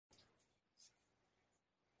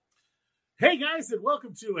Hey guys, and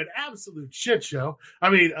welcome to an absolute shit show. I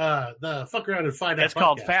mean, the Fuck Around and Find Out. That's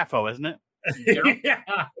called FAFO, isn't it? Yeah.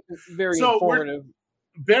 Very informative.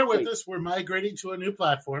 Bear with us. We're migrating to a new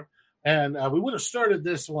platform. And we would have started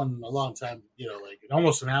this one a long time, like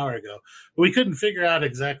almost an hour ago. But we couldn't figure out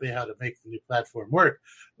exactly how to make the new platform work.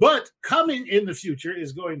 But coming in the future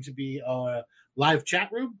is going to be a live chat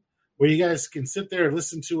room where you guys can sit there and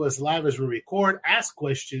listen to us live as we record, ask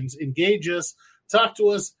questions, engage us, talk to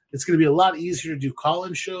us. It's going to be a lot easier to do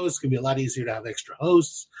call-in shows. It's going to be a lot easier to have extra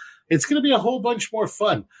hosts. It's going to be a whole bunch more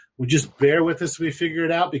fun. We just bear with us. We figure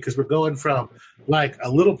it out because we're going from like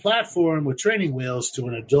a little platform with training wheels to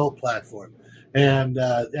an adult platform. And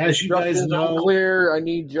as you guys know, clear. I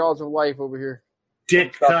need jaws of life over here.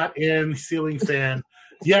 Dick cut in ceiling fan.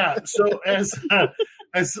 Yeah. So as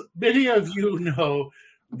many of you know,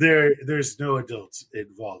 there's no adults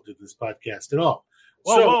involved in this podcast at all.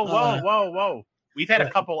 Whoa. We've had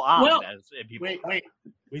a couple on as people. Wait.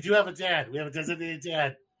 We do have a dad. We have a designated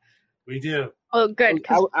dad. We do. Oh, good.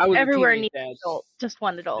 Because everywhere needs an adult. Just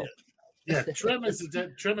one adult. Yeah. Trim is a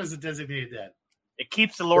designated dad. It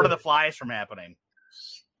keeps the Lord of the Flies from happening.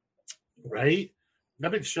 Right?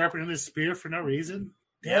 I've been sharpening this spear for no reason.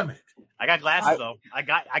 Damn it. I got glasses, though. I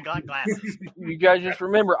got glasses. You guys just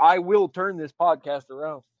remember, I will turn this podcast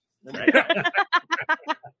around. Right.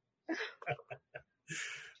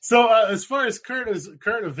 So as far as current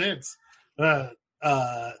events,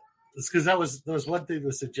 it's because that was one thing that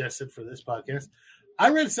was suggested for this podcast. I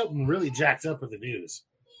read something really jacked up in the news.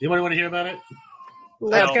 Anybody want to hear about it?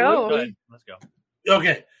 Let's go. Let's go.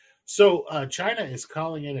 Okay, so China is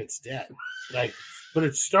calling in its debt, but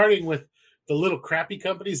it's starting with the little crappy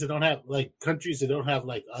companies that don't have countries that don't have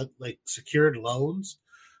secured loans.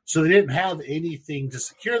 So they didn't have anything to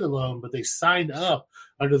secure the loan, but they signed up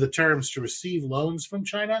under the terms to receive loans from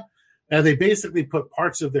China, and they basically put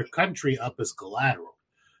parts of their country up as collateral.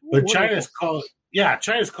 But China's calling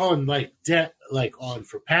debt on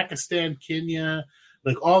for Pakistan, Kenya,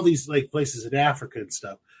 all these places in Africa and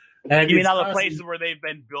stuff. And you mean all the places where they've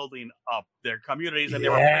been building up their communities and they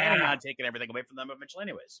were planning on taking everything away from them eventually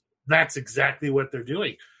anyways. That's exactly what they're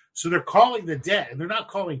doing. So they're calling the debt, and they're not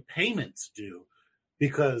calling payments due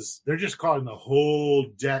because they're just calling the whole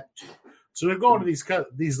debt due. So they're going to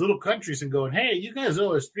these little countries and going, hey, you guys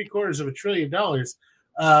owe us $750 billion.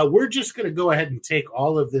 We're just going to go ahead and take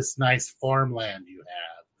all of this nice farmland you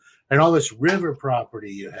have and all this river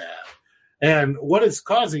property you have. And what is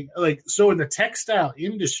causing, so in the textile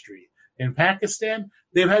industry in Pakistan,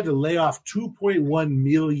 they've had to lay off 2.1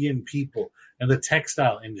 million people in the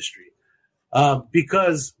textile industry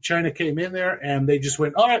because China came in there and they just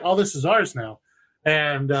went, all right, all this is ours now,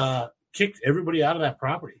 and kicked everybody out of that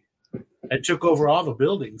property and took over all the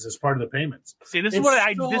buildings as part of the payments. See, this is what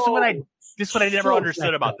I never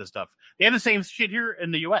understood about this stuff. They have the same shit here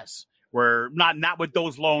in the U.S. where not with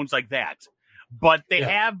those loans like that, but they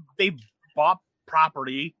bought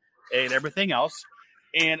property and everything else.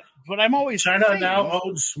 But I'm always China now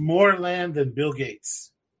owns more land than Bill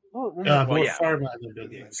Gates. More farmland than Bill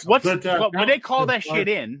Gates. When they call that shit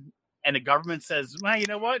in, and the government says, "Well, you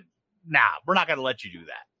know what? Nah, we're not going to let you do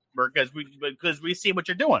that because we see what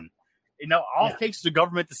you're doing." All it takes is the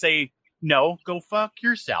government to say, "No, go fuck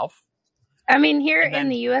yourself." I mean, here in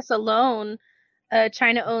the U.S. alone,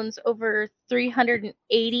 China owns over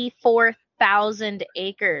 384,000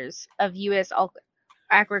 acres of U.S.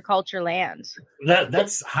 agriculture land.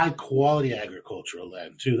 That's high quality agricultural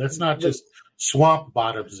land too. That's not just swamp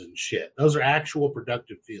bottoms and shit. Those are actual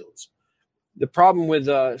productive fields. The problem with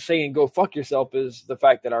saying "go fuck yourself" is the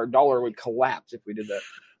fact that our dollar would collapse if we did that.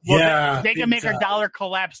 Well, they can make our dollar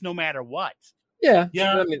collapse no matter what. Yeah.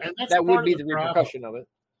 I mean, that would be the repercussion of it.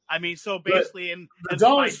 I mean, so basically, the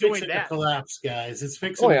dollar's fixing to collapse, guys. It's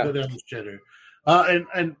fixing to go down the shitter.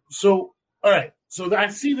 And so, all right. So I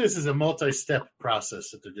see this as a multi-step process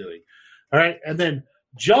that they're doing. All right. And then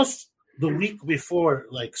just the week before,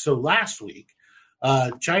 last week,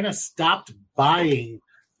 China stopped buying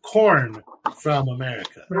corn from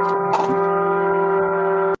America.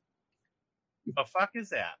 The fuck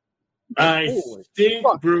is that? I think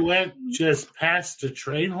Bruent just passed a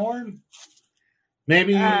train horn.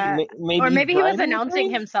 Maybe or maybe he was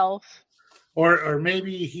announcing himself. Or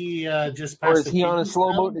maybe he just passed. Or is he on a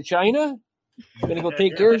slow boat to China? Gonna go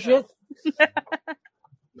take care of shit?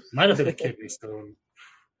 Might have been a kidney stone.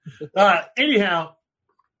 Anyhow,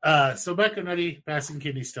 so Becca Nutty passing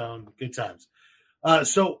kidney stone. Good times.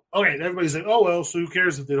 So everybody's like, oh well, so who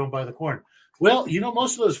cares if they don't buy the corn? Well,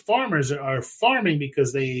 most of those farmers are farming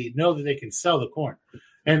because they know that they can sell the corn.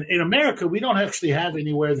 And in America, we don't actually have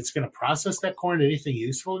anywhere that's going to process that corn to anything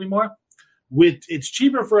useful anymore. it's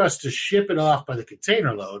cheaper for us to ship it off by the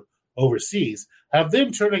container load overseas, have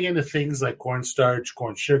them turning into things like cornstarch,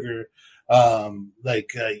 corn sugar,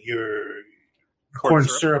 your corn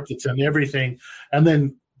syrup that's in everything, and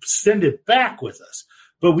then send it back with us.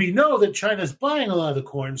 But we know that China's buying a lot of the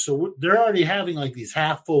corn, so they're already having like these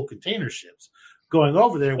half-full container ships going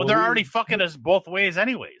over there. Well, they're already fucking us both ways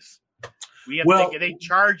anyways. They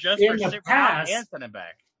charge us for shipping out and sending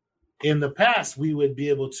back. In the past, we would be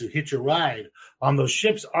able to hitch a ride on those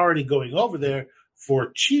ships already going over there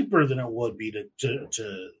for cheaper than it would be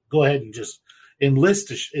to go ahead and just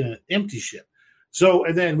enlist in an empty ship. So,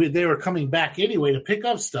 and then they were coming back anyway to pick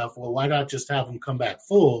up stuff. Well, why not just have them come back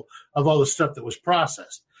full of all the stuff that was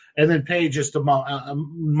processed, and then pay just just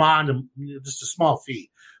a small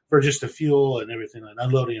fee for just the fuel and everything, like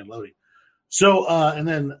unloading and loading. So, and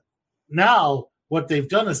then now what they've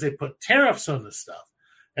done is they put tariffs on this stuff,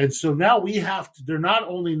 and so now we have to. They're not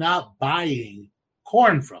only not buying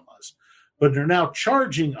corn from us, but they're now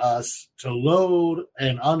charging us to load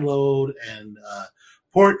and unload and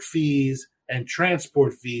port fees and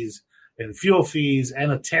transport fees and fuel fees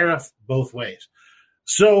and a tariff both ways.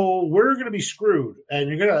 So we're going to be screwed. And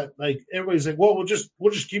you're going to, like, everybody's like, well, we'll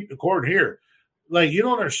just keep the corn here. Like, you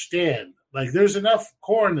don't understand. Like, there's enough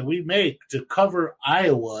corn that we make to cover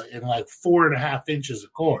Iowa in like 4.5 inches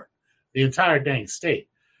of corn, the entire dang state.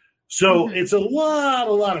 So it's a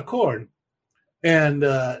lot of corn. And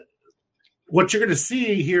what you're going to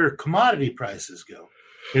see here, commodity prices go,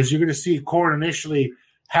 is you're going to see corn initially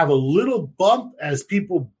have a little bump as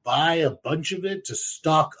people buy a bunch of it to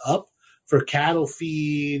stock up for cattle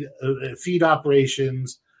feed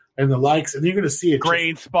operations and the likes, and you're going to see it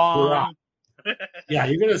grain spawn. Yeah,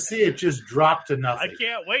 you're going to see it just drop to nothing. I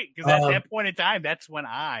can't wait, because at that point in time, that's when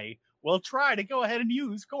I will try to go ahead and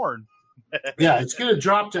use corn. Yeah, it's going to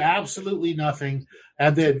drop to absolutely nothing,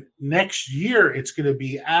 and then next year it's going to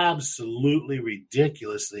be absolutely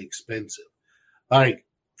ridiculously expensive. Like,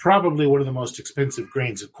 probably one of the most expensive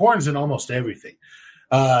grains. And corn's in almost everything.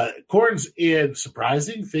 Corn's in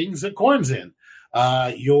surprising things that corn's in.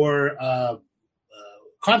 Your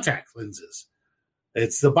contact lenses.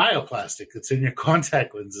 It's the bioplastic that's in your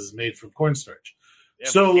contact lenses made from cornstarch. Yeah,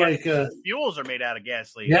 so, fuels are made out of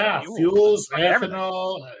gasoline. Yeah, fuels,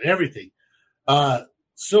 ethanol, everything.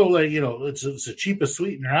 So, like, it's the cheapest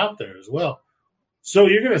sweetener out there as well. So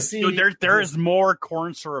you're going to see... Dude, there is more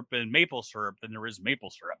corn syrup and maple syrup than there is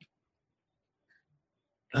maple syrup.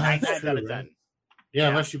 9 times out of 10. Yeah,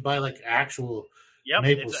 unless you buy, like, actual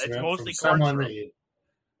maple syrup. It's mostly from corn someone syrup.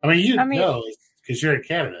 That know, because you're in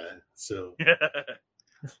Canada, so...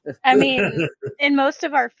 I mean, in most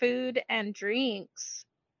of our food and drinks,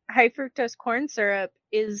 high fructose corn syrup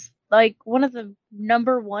is, like, one of the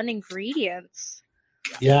number one ingredients.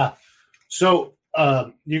 Yeah. So...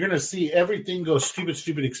 you're going to see everything go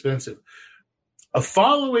stupid expensive.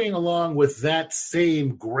 Following along with that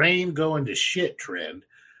same grain going to shit trend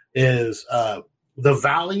is the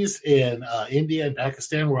valleys in India and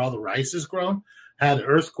Pakistan where all the rice is grown had an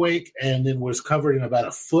earthquake and then was covered in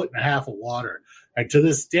about 1.5 feet of water. And to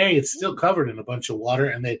this day, it's still covered in a bunch of water,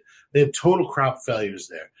 and they had total crop failures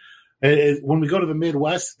there. And when we go to the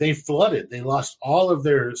Midwest, they flooded. They lost all of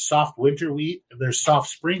their soft winter wheat and their soft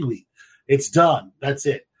spring wheat. It's done. That's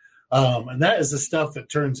it. And that is the stuff that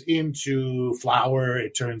turns into flour.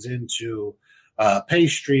 It turns into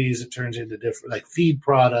pastries. It turns into different, like, feed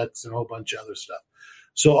products and a whole bunch of other stuff.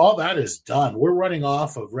 So all that is done. We're running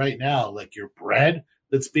off of right now, like, your bread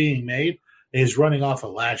that's being made is running off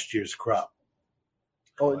of last year's crop.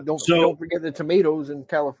 Oh, don't forget the tomatoes in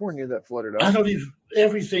California that flooded out.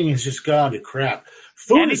 Everything has just gone to crap.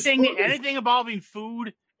 Anything involving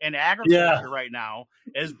food and agriculture right now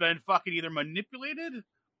has been fucking either manipulated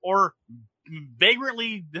or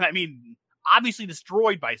vagrantly, obviously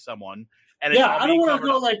destroyed by someone. And I don't want to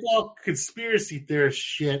go like all conspiracy theorist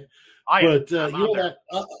shit, but that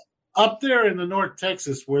up there in the North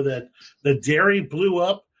Texas where the dairy blew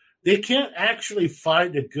up, they can't actually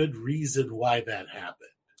find a good reason why that happened.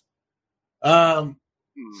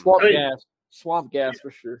 Swamp gas for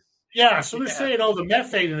sure. Yeah, so they're saying, the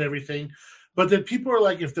methane and everything. But then people are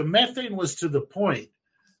like, if the methane was to the point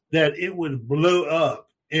that it would blow up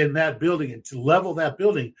in that building and to level that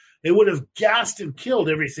building, it would have gassed and killed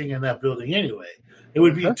everything in that building anyway. It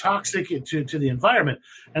would be toxic to the environment.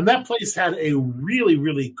 And that place had a really,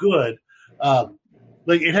 really good,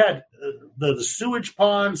 it had the sewage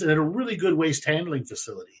ponds and had a really good waste handling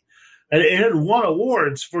facility. And it had won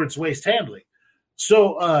awards for its waste handling.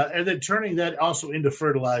 So, and then turning that also into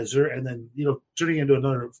fertilizer and then, turning into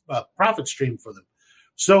another profit stream for them.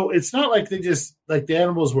 So it's not like they just, like the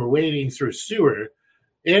animals were wading through sewer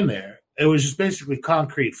in there. it was just basically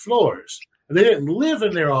concrete floors. And they didn't live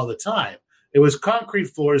in there all the time. It was concrete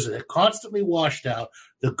floors that had constantly washed out,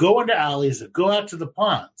 that go into alleys, that go out to the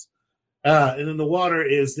ponds. And then the water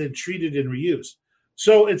is then treated and reused.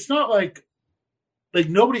 So it's not like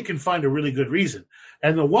nobody can find a really good reason.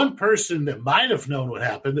 And the one person that might have known what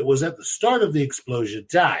happened that was at the start of the explosion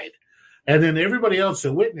died. And then everybody else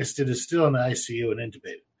that witnessed it is still in the ICU and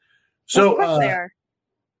intubated. So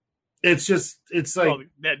it's like, well,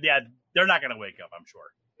 yeah, they're not going to wake up, I'm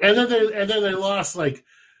sure. And then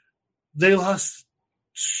they lost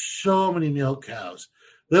so many milk cows.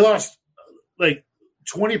 They lost like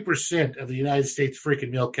 20% of the United States freaking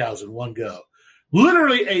milk cows in one go.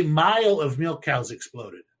 Literally a mile of milk cows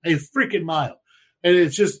exploded. A freaking mile. And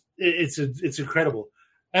it's incredible.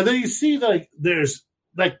 And then you see like there's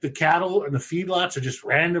like the cattle and the feedlots are just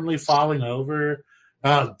randomly falling over,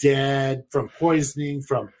 dead from poisoning,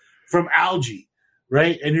 from algae,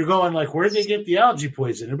 right? And you're going like, where did they get the algae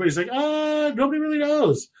poison? Everybody's like, nobody really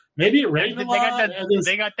knows. Maybe it rained a lot.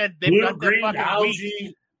 They got that green algae.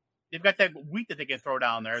 Wheat. They've got that wheat that they can throw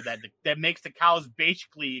down there that makes the cows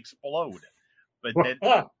basically explode. But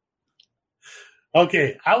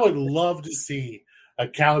okay, I would love to see a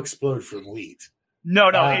cow explode from wheat. No,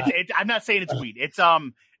 I'm not saying it's wheat. It's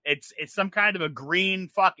some kind of a green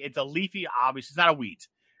It's a leafy. Obviously, it's not a wheat,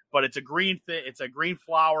 but it's a green. It's a green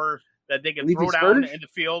flower that they can leafy throw down in the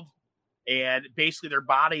field, and basically their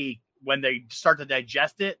body, when they start to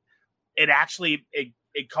digest it, it actually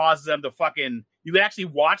it causes them to fucking. You can actually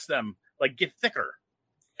watch them like get thicker,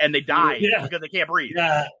 and they die because they can't breathe.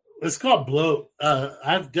 Yeah, it's called bloat.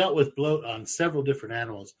 I've dealt with bloat on several different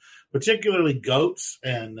animals, particularly goats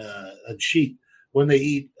and sheep when they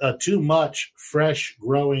eat too much fresh,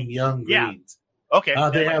 growing young greens. Okay,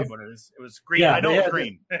 they have what it is. It was green. Yeah, I know it's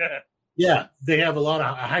green. Yeah, they have a lot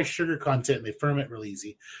of high sugar content, and they ferment real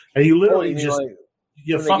easy. And you literally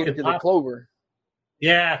you fucking pop the clover.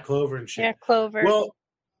 Yeah, clover and shit. Yeah, clover. Well,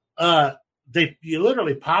 you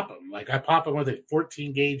literally pop them. Like I pop them with a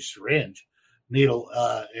 14 gauge syringe needle,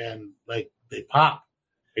 and like they pop.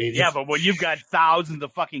 But when you've got thousands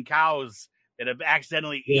of fucking cows that have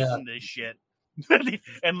accidentally eaten this shit,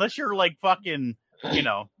 unless you're like fucking,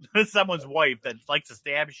 someone's wife that likes to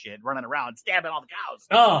stab shit, running around stabbing all the cows.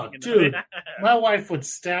 Oh, dude, my wife would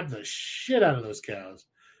stab the shit out of those cows.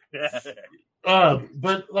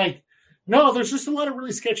 But like, no, there's just a lot of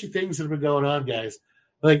really sketchy things that have been going on, guys.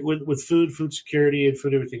 Like with food security and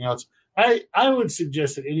food, everything else. I would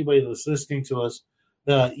suggest that anybody that's listening to us,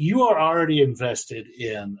 you are already invested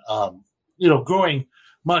in, growing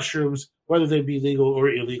mushrooms, whether they be legal or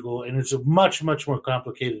illegal. And it's a much, much more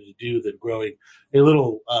complicated to do than growing a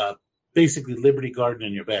little, basically Liberty Garden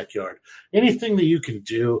in your backyard. Anything that you can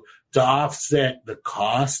do to offset the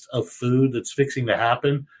cost of food that's fixing to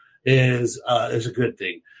happen is a good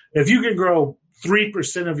thing. If you can grow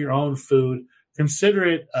 3% of your own food, consider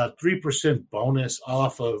it a 3% bonus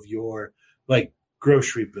off of your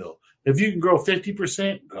grocery bill. If you can grow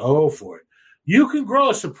 50%, go for it. You can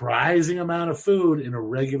grow a surprising amount of food in a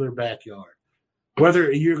regular backyard.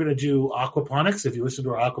 Whether you're going to do aquaponics, if you listen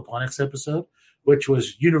to our aquaponics episode, which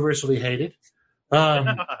was universally hated.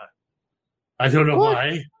 I don't know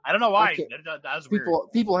why. I don't know why. Okay. That was weird.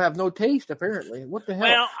 People have no taste, apparently. What the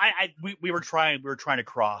hell? Well, we were trying to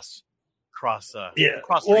cross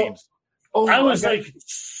streams. Well, I was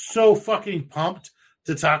so fucking pumped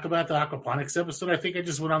to talk about the aquaponics episode. I think I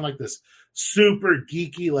just went on this super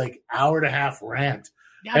geeky hour and a half rant.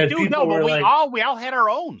 Yeah, and dude, no, but we all had our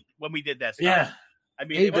own when we did that stuff. Yeah. I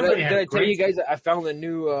mean, did I tell you guys I found a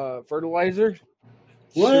new fertilizer?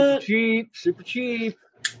 What? Super cheap.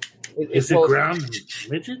 Is it ground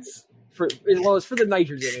midgets? It's for the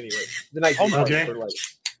nitrogen anyway. The nitrogen fertilizer.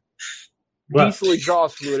 Diesel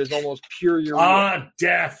exhaust fluid is almost pure urea.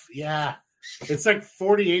 Death. Yeah. It's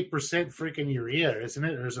 48% freaking urea, isn't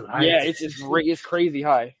it? Or is it high? Yeah, it's crazy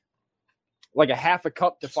high. Like a half a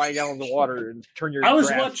cup to 5 gallons of water and turn your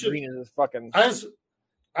grass green as fucking.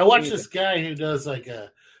 I watched this guy who does all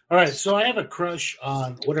right, so I have a crush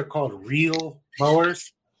on what are called reel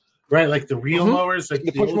mowers, right? Like the reel mowers, like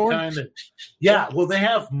the old kind. Well, they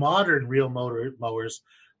have modern reel mowers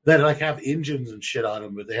that have engines and shit on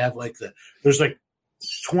them, but they have there's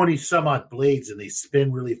 20 some odd blades and they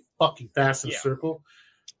spin really fucking fast in a circle.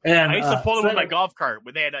 And I used to pull them with my golf cart,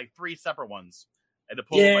 but they had 3 separate ones. I had to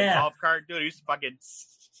pull them with my golf cart, dude. I used to fucking.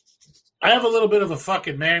 I have a little bit of a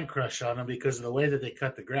fucking man crush on them because of the way that they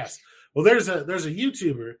cut the grass. Well, there's a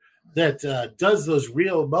YouTuber that does those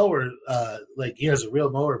real mower, he has a real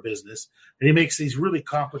mower business, and he makes these really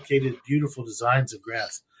complicated, beautiful designs of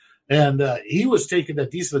grass. And he was taking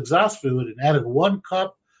that diesel exhaust fluid and added 1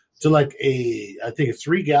 cup to like a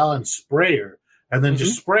 3-gallon sprayer, and then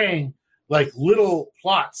just spraying like little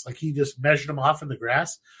plots. Like he just measured them off in the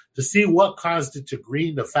grass to see what caused it to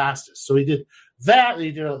green the fastest. So he did that.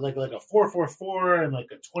 He did like a 444 and like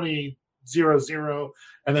a 2000,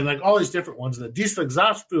 and then like all these different ones. And the diesel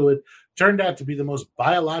exhaust fluid turned out to be the most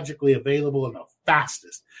biologically available and the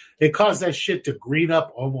fastest. It caused that shit to green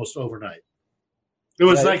up almost overnight. It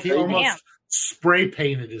was like he almost spray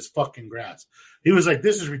painted his fucking grass. He was like,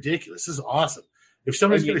 "This is ridiculous. This is awesome. If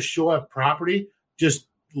somebody's going to show up property, just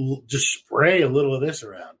spray a little of this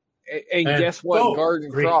around." And guess what?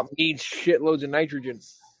 Garden crop needs shitloads of nitrogen.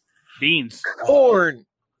 Beans. Corn.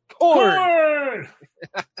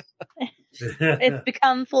 It's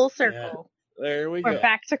become full circle. Yeah. There we go. We're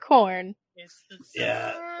back to corn. It's the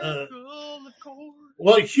circle of corn.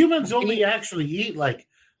 Well, humans only actually eat like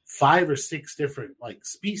 5 or 6 different like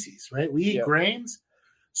species, right? We eat grains,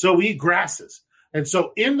 so we eat grasses. And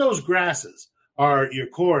so in those grasses are your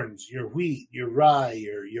corns, your wheat, your rye,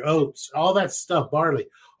 your oats, all that stuff, barley.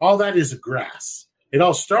 All that is a grass. It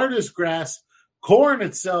all started as grass. Corn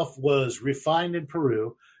itself was refined in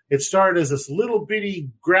Peru. It started as this little bitty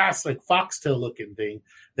grass, like foxtail looking thing.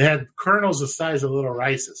 They had kernels the size of little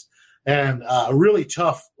rices and a really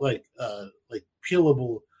tough, like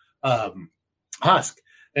peelable husk.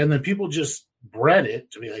 And then people just bred it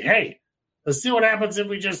to be like, hey, let's see what happens if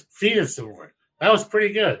we just feed it some more. That was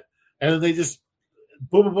pretty good. And then they just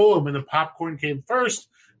boom, boom, boom. And the popcorn came first.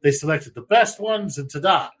 They selected the best ones, and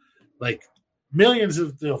ta-da! Like millions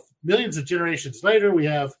of generations later, we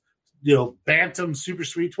have Bantam Super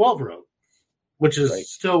Sweet 12-row, which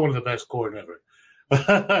is still one of the best corn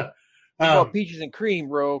ever. Peaches and cream,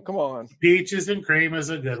 bro. Come on. Peaches and cream is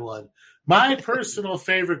a good one. My personal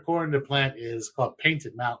favorite corn to plant is called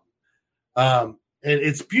Painted Mountain. And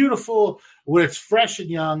it's beautiful when it's fresh and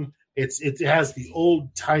young. It has the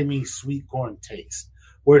old timey sweet corn taste,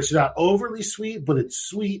 where it's not overly sweet, but it's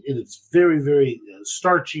sweet and it's very, very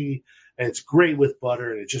starchy, and it's great with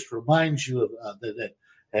butter, and it just reminds you of that it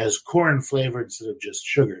has corn flavor instead of just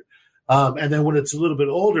sugar. And then when it's a little bit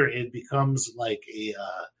older, it becomes like a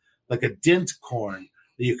dent corn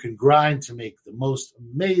that you can grind to make the most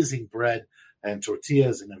amazing bread and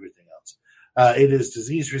tortillas and everything else. It is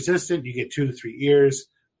disease resistant. You get 2 to 3 ears,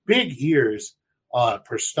 big ears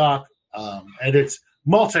per stalk, and it's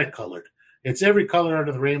multicolored. It's every color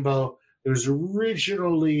under the rainbow. It was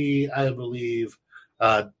originally, I believe,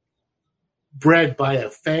 bred by a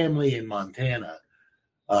family in Montana,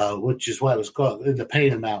 which is why it was called in the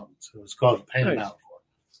Painted Mountains. It was called Painted Mountain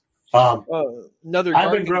corn.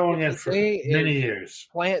 I've been growing it for many years.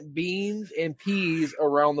 Plant beans and peas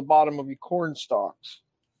around the bottom of your corn stalks.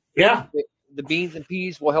 Yeah. The beans and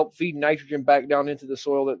peas will help feed nitrogen back down into the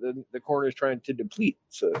soil that the corn is trying to deplete.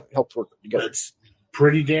 So it helps work together. That's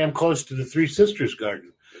pretty damn close to the Three Sisters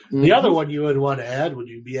garden. Mm-hmm. The other one you would want to add would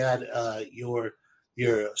you add your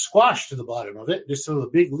squash to the bottom of it, just so the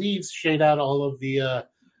big leaves shade out all of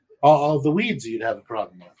the weeds that you'd have a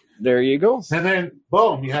problem with. There you go. And then,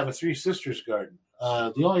 boom, you have a Three Sisters garden.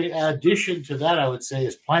 The only addition to that, I would say,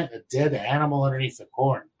 is plant a dead animal underneath the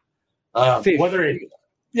corn. Fish.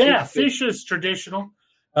 Fish is traditional,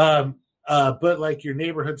 but like your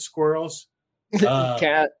neighborhood squirrels,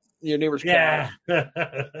 cat, your neighbor's cat.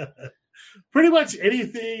 Pretty much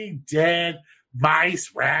anything dead,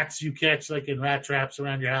 mice, rats you catch like in rat traps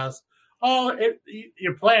around your house.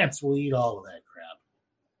 Your plants will eat all of that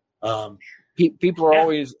crap. People are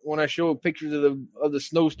always, when I show pictures of the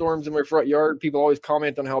snowstorms in my front yard, people always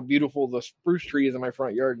comment on how beautiful the spruce tree is in my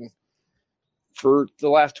front yard. And for the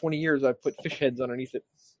last 20 years, I've put fish heads underneath it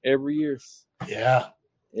every year. Yeah.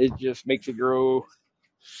 It just makes it grow.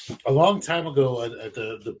 A long time ago at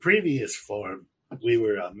the previous farm we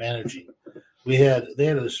were managing, they had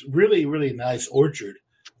this really, really nice orchard,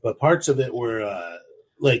 but parts of it were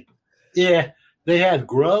they had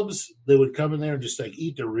grubs that would come in there and just like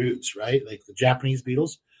eat the roots, right? Like the Japanese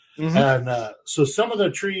beetles. Mm-hmm. And so some of the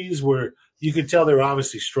trees you could tell they were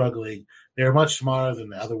obviously struggling. They were much smaller than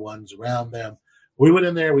the other ones around them. We went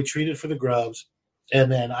in there, we treated for the grubs,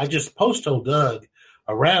 and then I just post-hole dug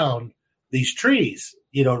around these trees,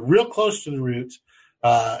 real close to the roots.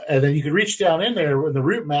 And then you could reach down in there in the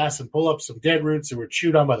root mass and pull up some dead roots that were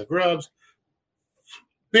chewed on by the grubs.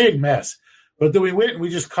 Big mess. But then we went and we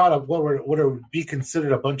just caught up what would be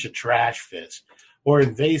considered a bunch of trash fish or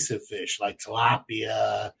invasive fish like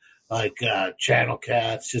tilapia, like channel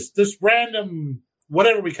cats, just this random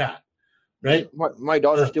whatever we caught, right? My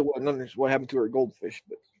daughter still wouldn't understand what happened to her goldfish.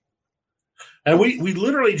 And we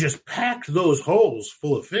literally just packed those holes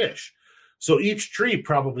full of fish. So each tree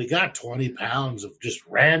probably got 20 pounds of just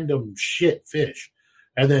random shit fish.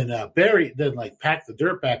 and then pack the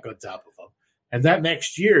dirt back on top of them. And that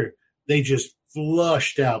next year, they just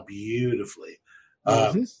flushed out beautifully.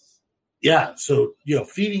 Yeah, so,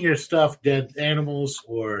 feeding your stuff dead animals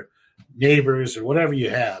or neighbors or whatever you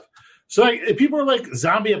have. So, like, people are like,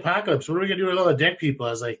 zombie apocalypse, what are we going to do with all the dead people?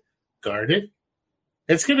 I was like, garden?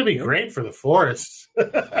 It's going to be great for the forests.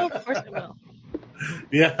 Well, of course it will.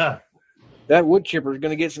 Yeah. That wood chipper is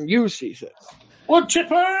going to get some use, he says. Wood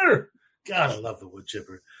chipper! God, I love the wood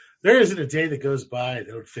chipper. There isn't a day that goes by I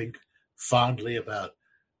don't think fondly about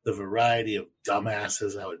the variety of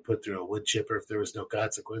dumbasses I would put through a wood chipper if there was no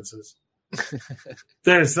consequences.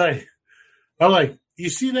 There's I'm like, you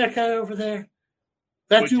see that guy over there?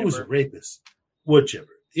 That dude was a rapist. Wood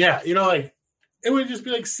chipper. Yeah, it would just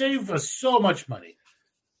be like, save us so much money.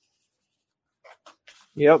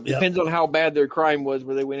 Yep, depends on how bad their crime was,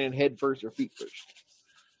 where they went in head first or feet first.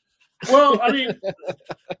 Well, I mean,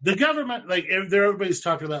 the government, everybody's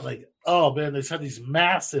talking about, oh, man, they've had these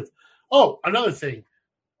massive... Oh, another thing.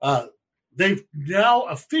 They've now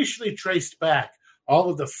officially traced back all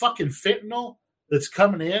of the fucking fentanyl that's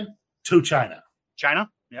coming in to China. China?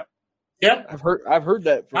 Yep. Yep. I've heard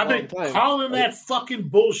that for a long time. I've been calling that fucking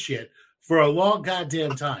bullshit for a long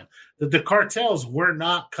goddamn time. That the cartels were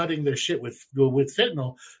not cutting their shit with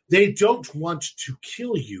fentanyl. They don't want to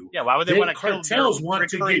kill you. Yeah, why would they want to kill? Cartels want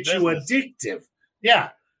to get you addictive. Yeah,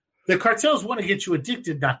 the cartels want to get you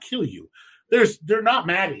addicted, not kill you. They're not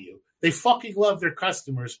mad at you. They fucking love their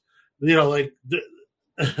customers. As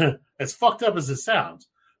fucked up as it sounds,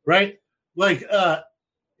 right?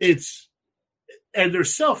 And they're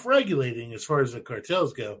self-regulating as far as the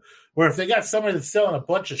cartels go. Where if they got somebody that's selling a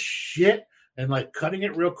bunch of shit and cutting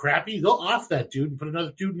it real crappy, they'll off that dude and put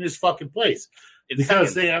another dude in his fucking place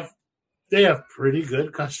because they have pretty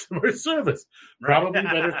good customer service, probably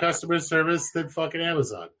better customer service than fucking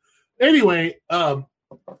Amazon. Anyway,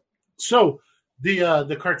 so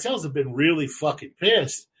the cartels have been really fucking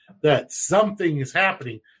pissed that something is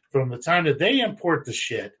happening from the time that they import the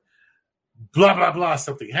shit. Blah blah blah.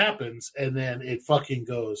 Something happens, and then it fucking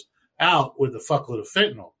goes out with a fuckload of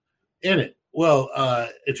fentanyl in it. Well,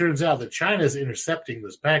 it turns out that China is intercepting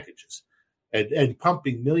those packages and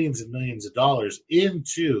pumping millions and millions of dollars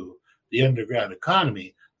into the underground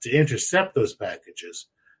economy to intercept those packages.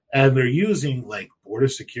 And they're using border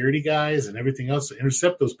security guys and everything else to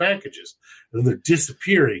intercept those packages. And they're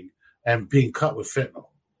disappearing and being cut with fentanyl.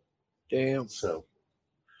 Damn. So,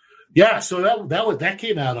 yeah, so that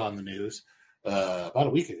came out on the news about a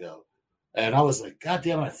week ago. And I was like, God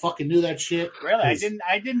damn, I fucking knew that shit. Really? I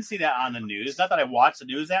didn't see that on the news. Not that I watch the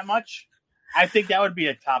news that much. I think that would be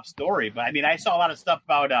a top story. But I mean, I saw a lot of stuff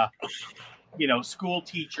about, school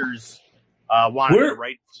teachers wanting to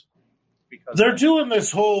write. Because they're doing this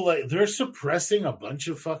whole, they're suppressing a bunch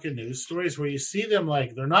of fucking news stories where you see them,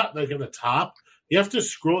 they're not, at the top. You have to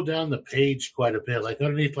scroll down the page quite a bit,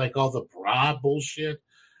 underneath, all the bra bullshit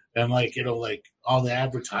and, all the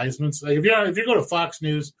advertisements. If you go to Fox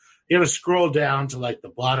News, you have to scroll down to,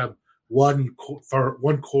 the bottom one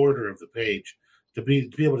quarter of the page to be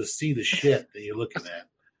able to see the shit that you're looking at.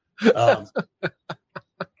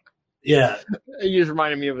 Yeah. You just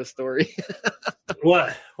reminded me of a story.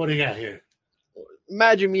 What do you got here?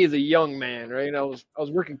 Imagine me as a young man, right? I was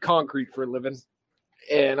working concrete for a living,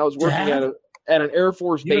 and I was working at an Air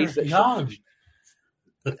Force base. I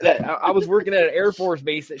was working at an Air Force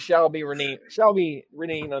base that shall be remain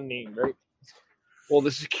unnamed, right? Well,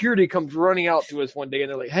 the security comes running out to us one day, and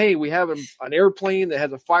they're like, "Hey, we have an airplane that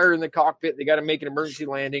has a fire in the cockpit. They got to make an emergency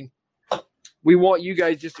landing. We want you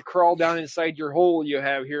guys just to crawl down inside your hole you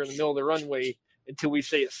have here in the middle of the runway until we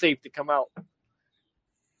say it's safe to come out."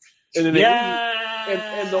 And then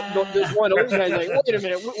this one old guy's like, "Wait a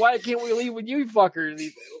minute, why can't we leave with you fuckers?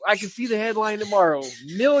 I can see the headline tomorrow: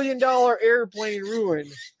 $1 million airplane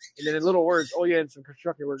ruined." And then in little words, "Oh yeah, and some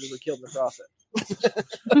construction workers were killed in the process."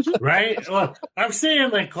 Right? Well, I'm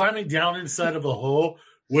saying climbing down inside of a hole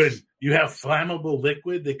when you have flammable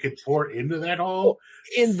liquid that could pour into that hole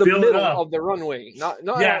in the middle of the runway, not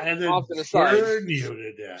and then off to the side, burn you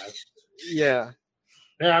to death. Yeah.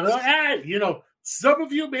 Some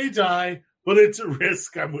of you may die, but it's a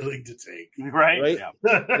risk I'm willing to take. Right? Yeah.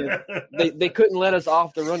 They couldn't let us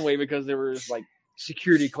off the runway because there was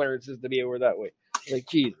security clearances to be over that way.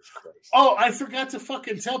 Jesus Christ. Oh, I forgot to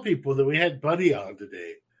fucking tell people that we had Buddy on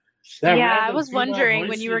today. I was wondering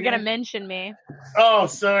when you were going to mention me. Oh,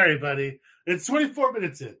 sorry, Buddy. It's 24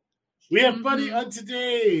 minutes in. We have Buddy on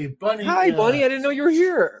today. Bunny. Hi, Bunny. I didn't know you were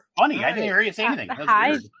here. Bunny, I didn't hear you say anything.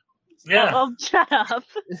 Hi. Yeah, Well, shut up.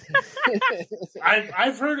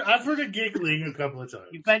 I've heard of giggling a couple of times.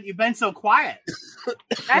 You've been so quiet.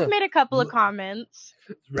 I've made a couple of comments.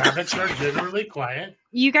 Rabbits are generally quiet.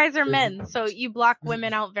 You guys are men, so you block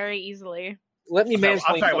women out very easily. Let me I'm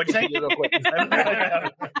mansplain sorry, what'd you something say? real quick.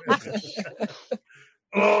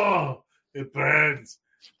 Oh, it burns.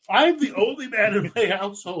 I'm the only man in my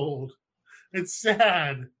household. It's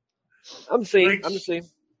sad. I'm the same. Like- I'm the same.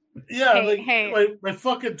 Yeah, Hey. my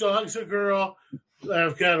fucking dog's a girl.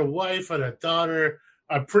 I've got a wife and a daughter.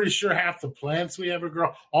 I'm pretty sure half the plants we have are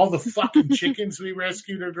girl. All the fucking chickens we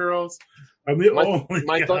rescued are girls. I mean,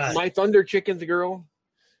 My thunder chicken's a girl.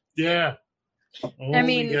 yeah.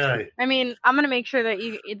 Guy. I mean, I'm gonna make sure that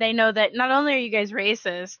they know that not only are you guys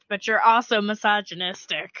racist, but you're also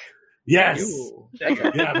misogynistic. Yes. Ew.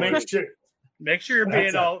 Yeah, Make sure you're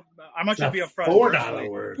being all. I want you to be upfront. $4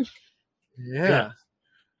 word. Yeah.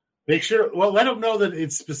 Make sure. Well, let them know that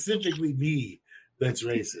it's specifically me that's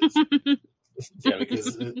racist. Yeah,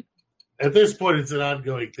 because at this point it's an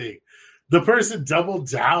ongoing thing. The person doubled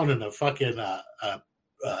down in a fucking. I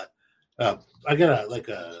got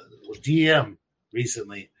a DM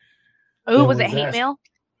recently. Oh, was it hate mail?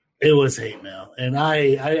 It was hate mail, and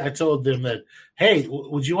I told them that, hey,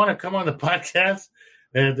 would you want to come on the podcast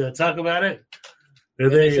and talk about it?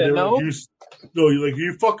 And they said were no. like, no, you're like, are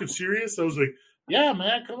you fucking serious? I was like, yeah,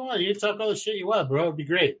 man, come on, you can talk all the shit you want, bro. It'd be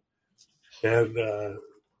great. And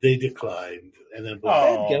they declined, and then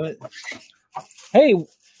Damn it. Hey,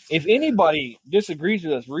 if anybody disagrees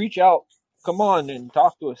with us, reach out. Come on and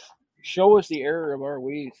talk to us. Show us the error of our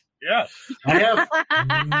ways. Yeah.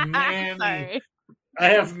 I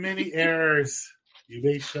have many errors. You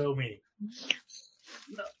may show me.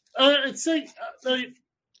 It's like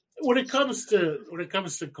when it comes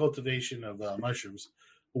to cultivation of mushrooms,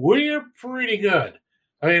 we're pretty good.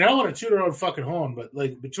 I mean, I don't want to toot our own fucking horn, but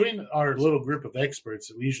like between our little group of experts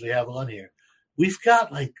that we usually have on here, we've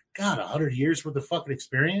got 100 years worth of fucking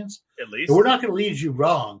experience. At least. And we're not going to lead you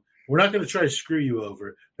wrong. We're not going to try to screw you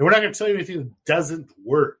over. And we're not going to tell you anything that doesn't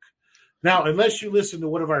work. Now, unless you listen to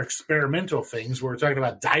one of our experimental things where we're talking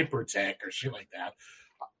about diaper tech or shit like that,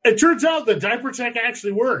 it turns out that diaper tech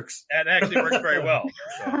actually works. That actually works very well.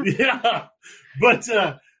 So. Yeah. But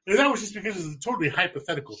that was just because it's a totally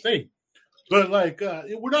hypothetical thing. But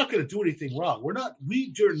we're not going to do anything wrong. We're not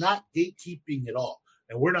gatekeeping at all.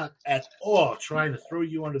 And we're not at all trying to throw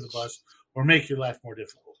you under the bus or make your life more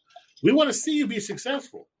difficult. We want to see you be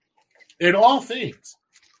successful in all things.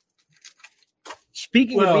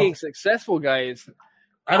 Speaking of being successful, guys,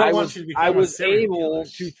 I was able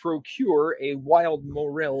to procure a wild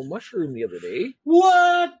morel mushroom the other day.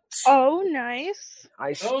 What? Oh, nice.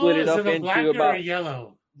 I split it up into black about or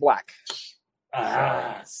yellow. Black.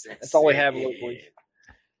 Sexy. That's all I have locally.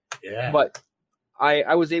 Yeah. But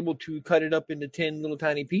I was able to cut it up into 10 little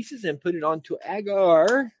tiny pieces and put it onto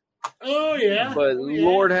agar. Oh, yeah. But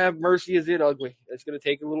Lord have mercy, is it ugly. It's going to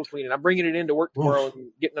take a little cleaning. I'm bringing it into work tomorrow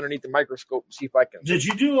and getting underneath the microscope to see if I can. Did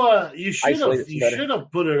you do you should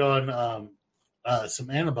have put it on some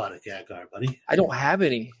antibiotic agar, buddy. I don't have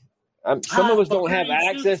any. Some of us don't have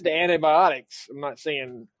access to antibiotics. I'm not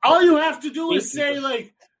saying. All you have to do is say,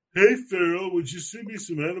 hey, Pharaoh, would you send me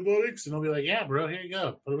some antibiotics? And I'll be like, yeah, bro, here you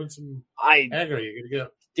go. Put them in some agar. You're good to go.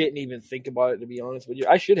 Didn't even think about it, to be honest with you.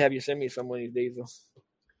 I should have you send me some one of these days, though.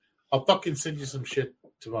 I'll fucking send you some shit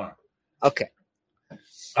tomorrow. Okay.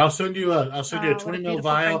 I'll send you a 20 mil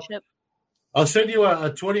vial. Friendship. I'll send you a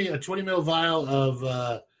 20 mil vial of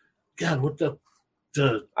God, what the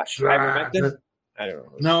ivermectin? I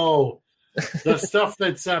don't know. No, the stuff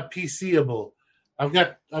that's PCable. I've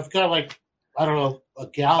got like, I don't know, a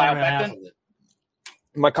gallon and a half of it.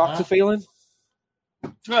 My coxophalin?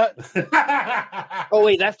 Oh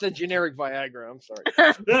wait, that's the generic Viagra. I'm sorry.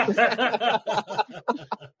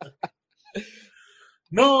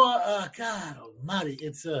 No, God almighty,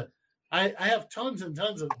 it's I have tons and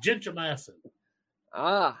tons of gentamicin.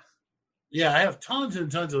 Yeah, I have tons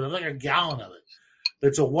and tons of it, like a gallon of it.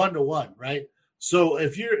 It's a 1-to-1, right? So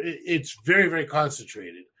it's very, very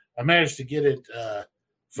concentrated. I managed to get it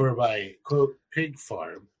for my quote pig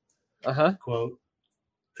farm. Quote.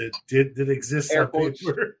 That did exist on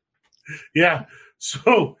paper. Yeah.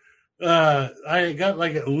 So I got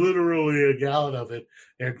literally a gallon of it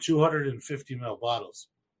and 250 ml bottles.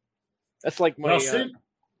 That's like my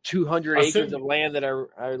 200 acres of land that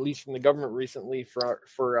I leased from the government recently for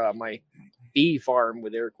my bee farm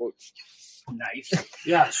with air quotes. Nice.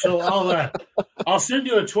 Yeah. So I'll send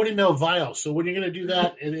you a 20 ml vial. So when you're going to do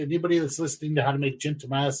that, and anybody that's listening to how to make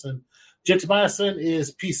gentamicin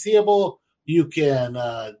is PCable. You can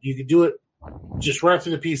do it just right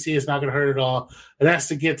through the PC. It's not going to hurt at all. It has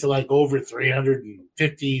to get to like over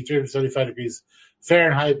 350, 375 degrees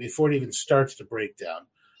Fahrenheit before it even starts to break down.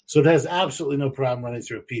 So it has absolutely no problem running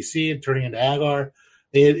through a PC and turning into agar.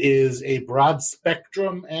 It is a broad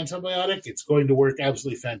spectrum antibiotic. It's going to work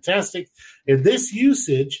absolutely fantastic. And this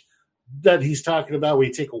usage that he's talking about, where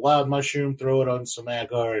you take a wild mushroom, throw it on some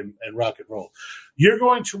agar, and rock and roll. You're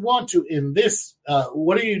going to want to, in this,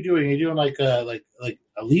 what are you doing? Are you doing like a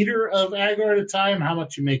liter of agar at a time? How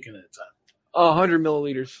much you making at a time? 100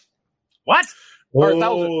 milliliters. What? Or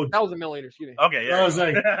 1,000 milliliters, excuse me. Okay, yeah. I was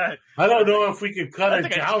like, I don't know if we could cut That's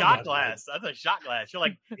it like down. a shot glass. That's a shot glass. You're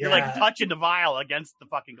like touching the vial against the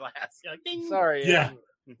fucking glass. You're like, ding. Sorry. Yeah.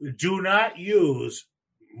 Do not use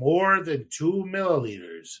more than 2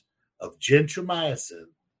 milliliters of gentamicin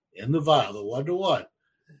in the vial, the 1-to-1,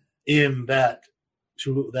 in that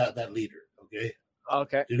liter. Okay.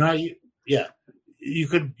 Okay. Do not. Yeah. You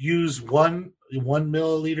could use one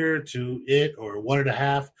milliliter to it, or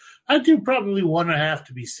 1.5. I'd do probably 1.5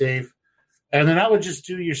 to be safe. And then I would just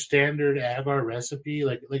do your standard agar recipe,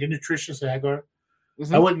 like a nutritious agar.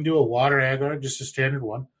 Mm-hmm. I wouldn't do a water agar, just a standard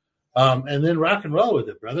one. And then rock and roll with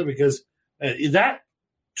it, brother, because that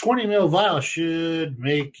 20 ml vial should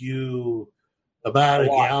make you about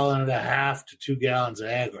 1.5 gallons to 2 gallons of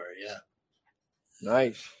agar. Yeah.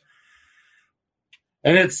 Nice.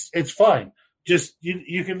 And it's fine. Just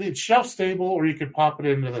you can leave shelf stable, or you can pop it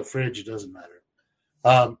into the fridge. It doesn't matter.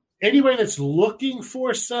 Anybody that's looking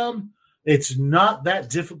for some, it's not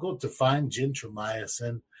that difficult to find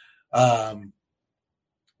gentamicin,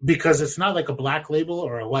 because it's not like a black label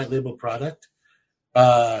or a white label product.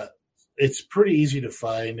 It's pretty easy to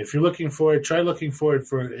find. If you're looking for it, try looking for it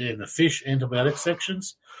in the fish antibiotic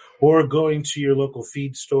sections, or going to your local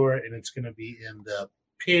feed store, and it's going to be in the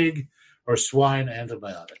pig or swine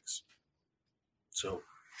antibiotics. So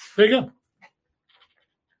there you go.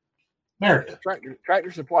 America.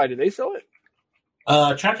 Tractor Supply, do they sell it?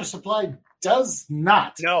 Tractor Supply does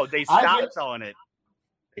not. No, they stopped selling it.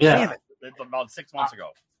 Yeah. It's about 6 months ago.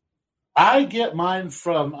 I get mine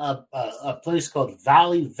from a place called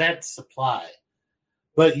Valley Vet Supply,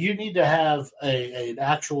 but you need to have an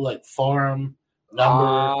actual like farm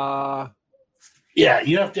number. Yeah,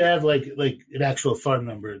 you have to have like an actual farm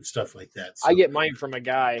number and stuff like that. So, I get mine from a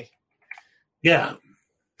guy. Yeah.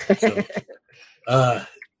 So, but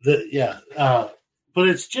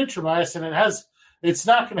it's gentamicin. It's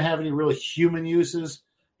not going to have any really human uses.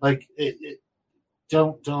 Like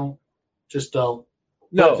don't. No.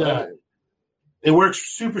 But, it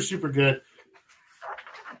works super, super good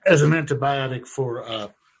as an antibiotic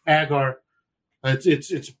for agar.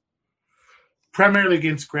 It's primarily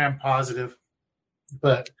against gram-positive,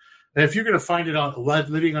 but if you're going to find it on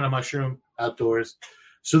living on a mushroom outdoors,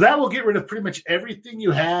 so that will get rid of pretty much everything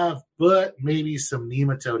you have, but maybe some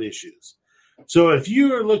nematode issues. So if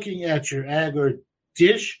you are looking at your agar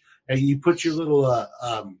dish and you put your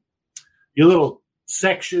little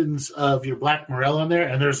sections of your black morel on there,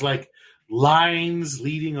 and there's like lines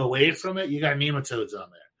leading away from it, you got nematodes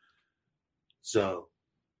on there. So,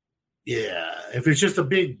 yeah, if it's just a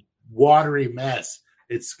big watery mess,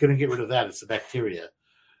 it's going to get rid of that. It's the bacteria.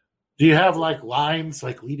 Do you have like lines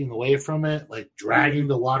like leading away from it, like dragging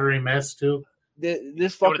the watery mess too?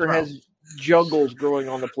 This fucker has jungles growing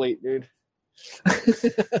on the plate, dude.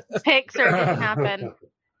 Picks are going to happen.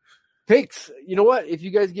 Picks. You know what? If you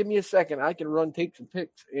guys give me a second, I can take some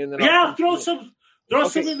picks. And then throw some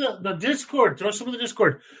in the Discord. Throw some in the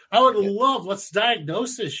Discord. I would love. Let's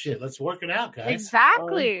diagnose this shit. Let's work it out, guys.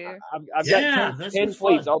 Exactly. I've got 10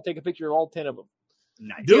 plates. I'll take a picture of all 10 of them.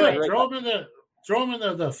 Nice. Do it. Throw them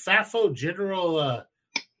in the FAFO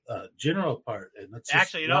general part. And let's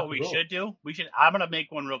actually, you know what we should do? I'm going to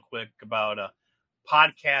make one real quick about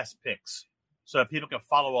podcast picks, so that people can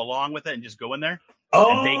follow along with it and just go in there.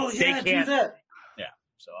 Oh, they can't do that. Yeah,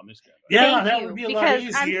 so I'm just kidding. Yeah, that would be a lot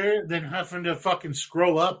easier than having to fucking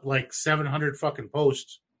scroll up like 700 fucking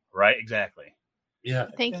posts. Right, exactly. Yeah.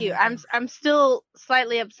 Thank you. I'm still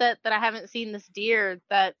slightly upset that I haven't seen this deer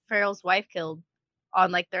that Farrell's wife killed on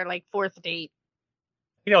like their fourth date.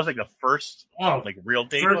 I think that was like the first real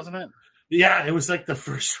date, wasn't it? Yeah, it was like the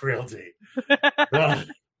first real date. I'm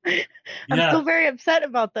still very upset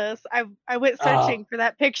about this. I went searching for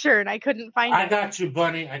that picture and I couldn't find it. I got you,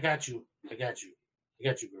 Bunny. I got you,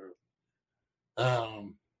 girl.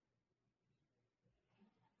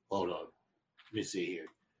 Hold on. Let me see here.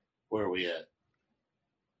 Where are we at?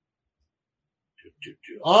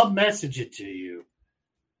 I'll message it to you.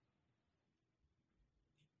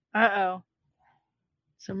 Uh-oh.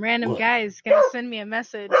 Some random guy's gonna send me a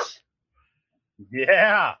message.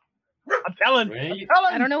 Yeah. I'm telling. Right? I'm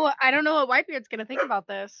telling. I don't know what Whitebeard's gonna think about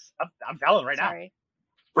this. I'm telling right Sorry.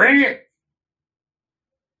 Bring it.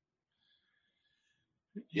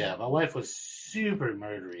 Yeah, my wife was super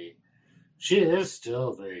murdery. She is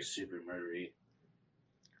still very super murdery.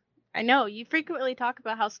 I know you frequently talk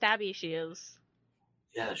about how stabby she is.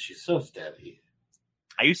 Yeah, she's so stabby.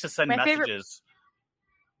 I used to send My messages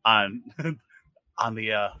on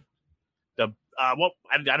the well,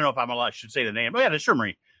 I don't know if I'm allowed. I should say the name. Oh yeah, the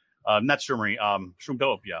Shroomery, not Shroomery,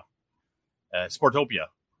 Shroomtopia, Sportopia,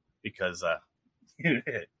 because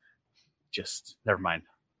just never mind.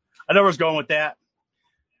 I know where I was going with that,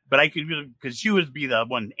 but I could because she would be the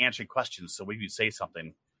one answering questions, so when you say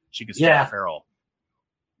something, she could stab Farrell.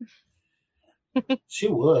 She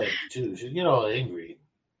would too. She'd get all angry.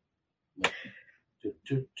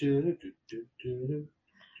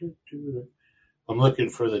 I'm looking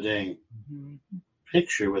for the dang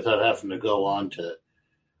picture without having to go on to.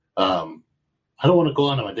 I don't want to go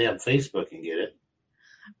onto my damn Facebook and get it.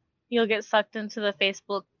 You'll get sucked into the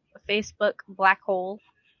Facebook black hole.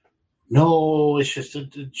 No, it's just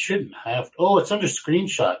it shouldn't have. Oh, it's under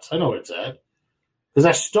screenshots. I know where it's at because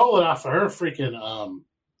I stole it off of her freaking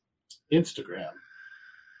Instagram.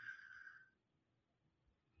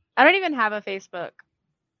 I don't even have a Facebook.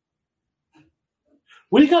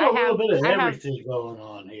 We got a little bit of everything going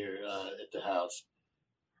on here at the house.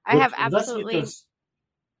 I have absolutely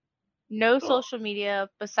no social media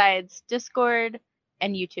besides Discord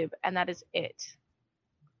and YouTube, and that is it.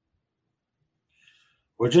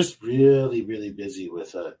 We're just really, really busy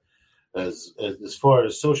with as far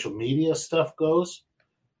as social media stuff goes,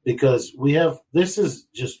 because this is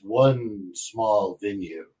just one small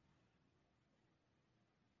venue.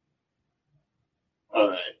 All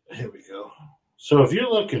right, here we go. So if you're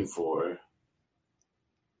looking for,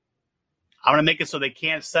 I'm gonna make it so they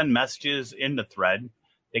can't send messages in the thread;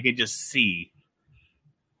 they can just see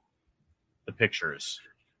the pictures.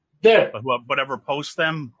 There, but whatever posts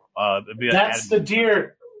them, that's the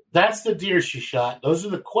deer. That's the deer she shot. Those are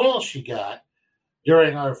the quail she got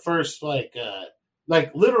during our first like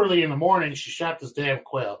literally in the morning. She shot this damn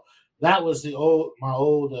quail. That was my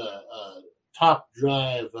old top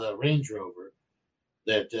drive Range Rover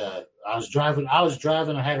that I was driving.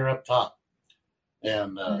 I had her up top,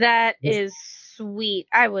 and that is sweet.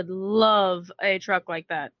 I would love a truck like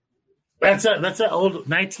that. That's that old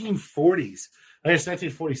 1940s. I guess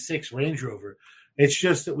 1946 Range Rover. It's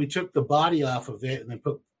just that we took the body off of it and then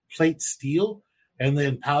put plate steel and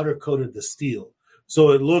then powder coated the steel.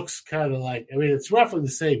 So it looks kind of like, I mean, it's roughly the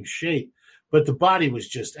same shape, but the body was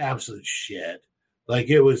just absolute shit. Like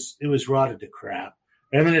it was rotted to crap.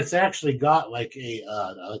 And then it's actually got like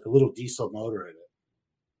a little diesel motor in it.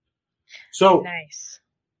 So nice.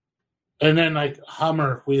 And then like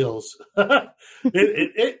Hummer wheels.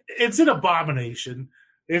 It's an abomination.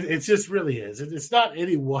 It just really is. It's not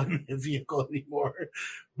any one vehicle anymore,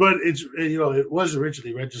 but it was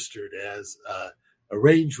originally registered as a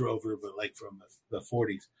Range Rover, but like from the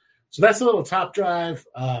 40s. So that's a little top drive.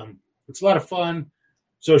 It's a lot of fun.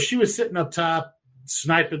 So she was sitting up top,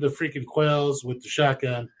 sniping the freaking quails with the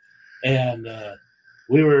shotgun, and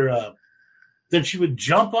we were. Then she would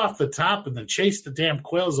jump off the top and then chase the damn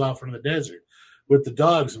quails off in the desert with the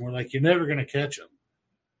dogs, and we're like, "You're never going to catch them."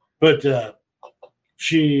 But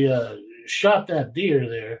she shot that deer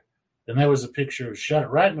there, and that was a picture. Shot it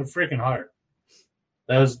right in the freaking heart.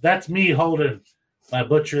 That's me holding my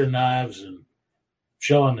butchering knives and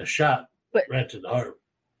showing the shot right to the heart.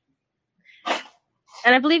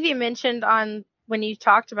 And I believe you mentioned when you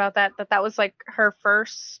talked about that was like her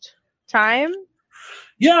first time.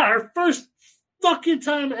 Yeah, her first fucking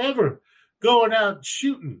time ever going out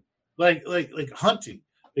shooting, like hunting,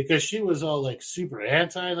 because she was all like super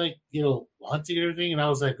anti, hunting and everything, and I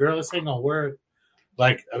was like, "Girl, this ain't gonna work."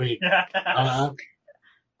 Like, I mean,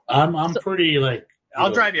 I'm pretty like.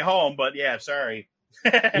 I'll drive you home, but yeah, sorry.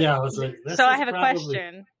 Yeah, I was like. So I have a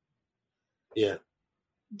question. Yeah.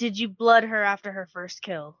 Did you blood her after her first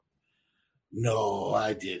kill? No,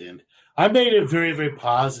 I didn't. I made a very, very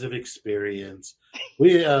positive experience.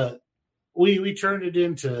 We turned it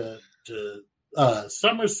into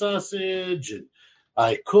summer sausage, and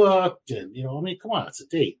I cooked, and I mean, come on, it's a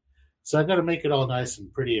date, so I got to make it all nice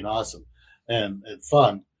and pretty and awesome and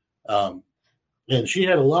fun. And she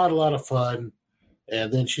had a lot of fun,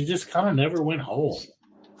 and then she just kind of never went home.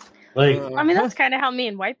 Like, I mean, that's kind of how me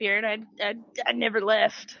and Whitebeard. I never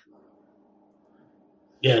left.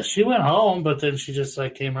 Yeah, she went home, but then she just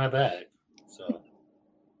came right back. So,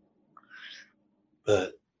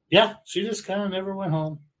 but yeah, she just kind of never went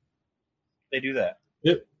home. They do that.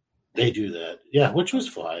 Yep, they do that. Yeah, which was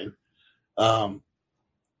fine.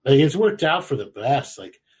 Like it's worked out for the best.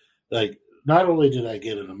 Like not only did I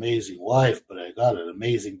get an amazing wife, but I got an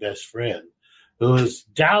amazing best friend who is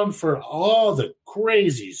down for all the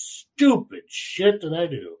crazy, stupid shit that I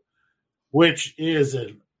do, which is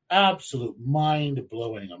an absolute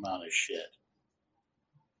mind-blowing amount of shit.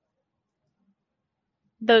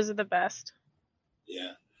 Those are the best.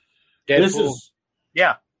 Yeah. Deadpool, This is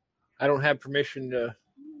Yeah, I don't have permission to.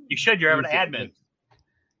 you should. You're an admin.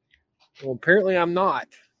 Well, apparently I'm not.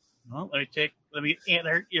 Well, you're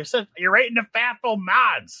right in the FAFO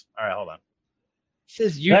mods. All right, hold on. It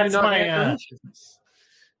says you That's do not my, have permissions.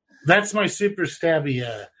 that's my super stabby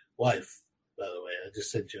wife, by the way. I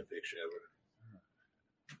just sent you a picture of her.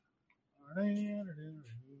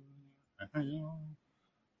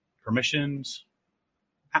 Permissions.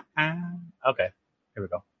 Okay, here we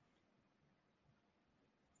go.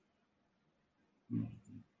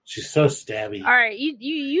 She's so stabby. All right,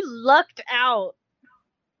 you lucked out.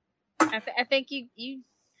 I think you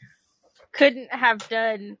couldn't have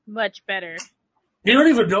done much better. You don't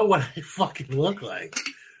even know what I fucking look like.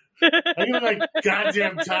 I look like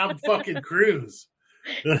goddamn Tom fucking Cruise.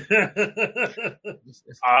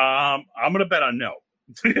 I'm gonna bet on no.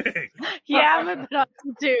 Yeah, I'm a bit on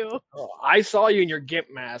you too. Oh, I saw you in your GIMP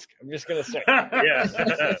mask. I'm just gonna say. Yeah.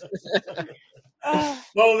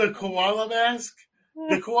 Oh, the koala mask?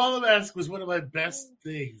 The koala mask was one of my best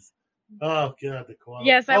things. Oh, God, the koala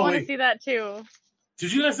Yes, I want to wait. see that too.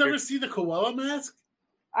 Did you guys ever see the koala mask?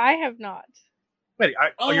 I have not. Wait,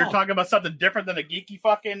 you're talking about something different than a geeky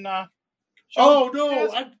fucking show? Oh,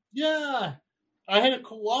 no. Yes? I had a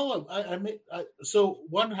koala. So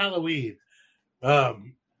one Halloween,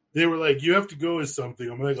 they were like, you have to go as something.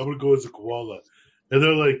 I'm like, I'm going to go as a koala. And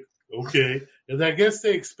they're like, okay. And I guess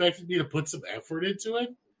they expected me to put some effort into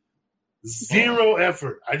it. Zero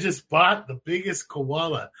effort. I just bought the biggest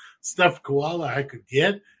stuffed koala I could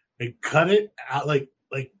get and cut it out, like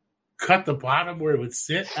cut the bottom where it would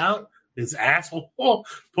sit out, his asshole,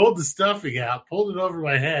 pulled the stuffing out, pulled it over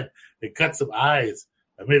my head, and cut some eyes.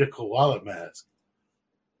 I made a koala mask.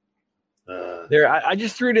 There, I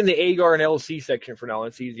just threw it in the agar and LC section for now.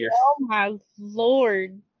 It's easier. Oh my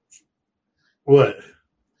lord! What?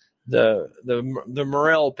 The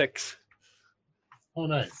morel pics. Oh,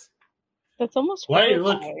 nice. That's almost Why are you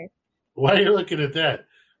horrifying. Why are you looking at that?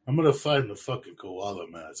 I'm going to find the fucking koala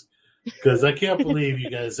mask. Because I can't believe you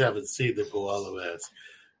guys haven't seen the koala mask.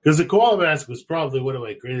 Because the koala mask was probably one of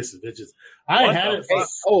my greatest inventions. I had it for... Hey,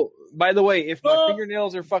 oh, by the way, if my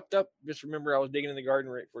fingernails are fucked up, just remember I was digging in the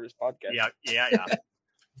garden right for this podcast. Yeah.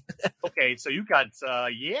 Okay, so you got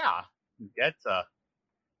you got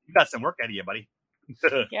some work ahead of you, buddy.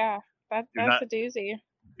 Yeah, that's a doozy.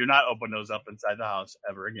 Do not open those up inside the house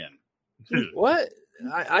ever again. What?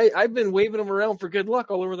 I've been waving them around for good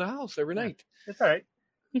luck all over the house every night. It's all right.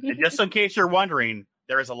 And just in case you're wondering,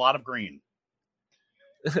 there is a lot of green.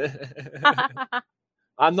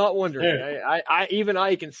 I'm not wondering. I even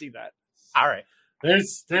I can see that. All right.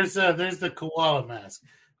 There's the koala mask.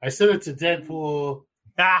 I sent it to Deadpool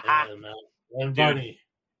and Bunny.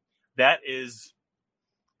 That is,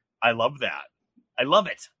 I love that. I love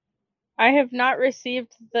it. I have not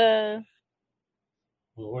received the.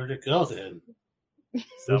 Well, where'd it go then?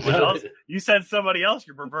 Someone else? You said somebody else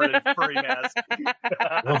your perverted furry mask.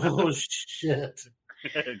 Oh, shit.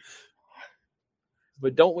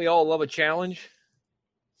 But don't we all love a challenge?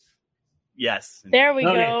 Yes. There we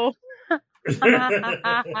go. But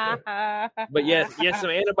yes, some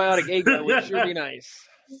antibiotic agar would sure be nice.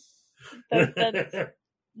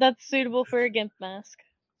 That's suitable for a GIMP mask.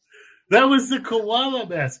 That was the koala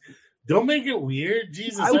mask. Don't make it weird.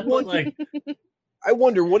 Jesus, I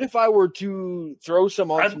wonder, what if I were to throw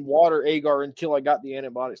some on some water agar until I got the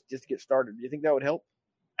antibiotics just to get started? Do you think that would help?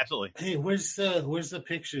 Absolutely. Hey, where's the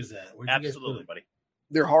pictures at? Absolutely, buddy.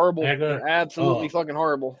 They're horrible. Agar? They're absolutely fucking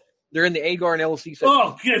horrible. They're in the agar and LC section.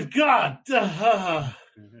 Oh, good God. I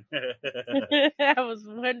was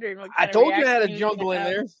wondering what I told you I had a jungle in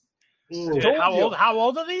there. How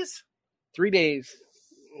old are these? 3 days.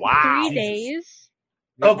 Wow. 3 days?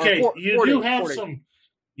 Okay, Four do days, have 4 days. some.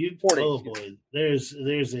 Oh boy, there's a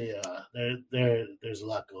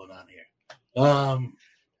lot going on here.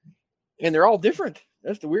 And they're all different.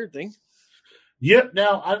 That's the weird thing. Yep.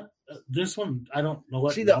 Now, this one I don't know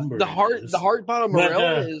what number. The heart bottom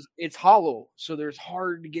morel it's hollow, so there's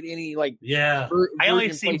hard to get any Yeah. I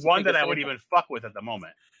only see one that I would even fuck with at the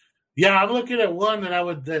moment. Yeah, I'm looking at one that I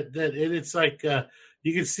would it's like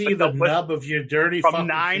you can see the nub of your dirty from fucking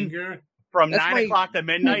 9 finger. From 9 o'clock to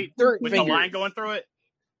midnight with the line going through it.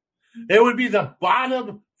 It would be the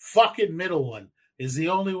bottom fucking middle one is the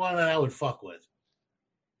only one that I would fuck with.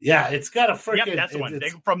 Yeah, it's got a freaking. Yep, that's the one.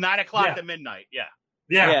 From 9 o'clock yeah. to midnight. Yeah.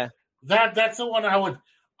 Yeah. That's the one I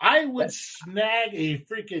would snag a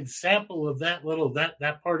freaking sample of that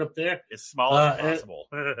that part up there. As small as possible.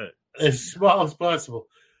 As small as possible.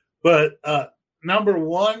 But number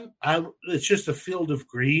one, it's just a field of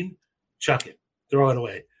green. Chuck it. Throw it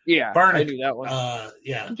away. Yeah. Burn it. I do that one.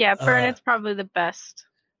 Yeah, burn it's probably the best.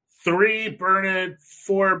 3, burn it.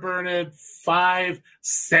 4, burn it. 5,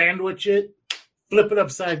 sandwich it. Flip it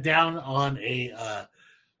upside down on a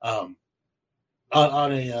what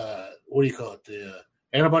do you call it? The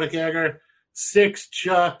antibiotic agar. 6,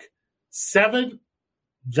 chuck. 7,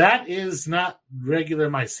 that is not regular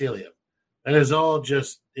mycelium. That is all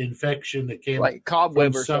just infection that came like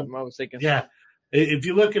cobweb or something. I was thinking. Yeah, if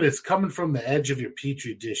you look at it, it's coming from the edge of your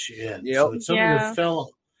petri dish in. Yep. So it's something that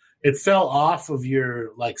fell off of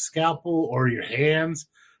your like scalpel or your hands.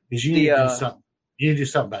 Because you need to do something. You need to do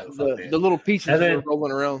something about it. The little pieces that are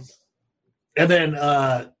rolling around. And then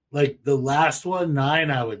like the last one,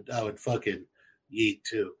 9, I would fucking yeet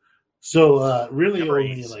too. So really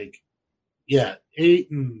only like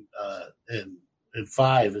 8 and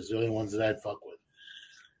 5 is the only ones that I'd fuck with.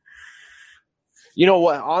 You know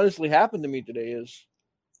what honestly happened to me today is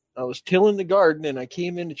I was tilling the garden and I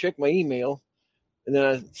came in to check my email and then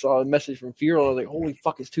I saw a message from Fear and I was like, holy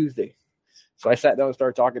fuck, it's Tuesday. So I sat down and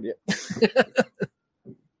started talking to you.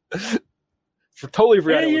 Totally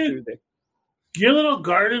forgot it was Tuesday. Your little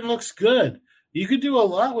garden looks good. You could do a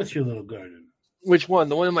lot with your little garden. Which one?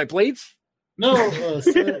 The one on my plates? No,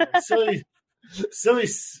 silly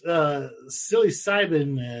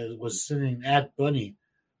Simon was sending at Bunny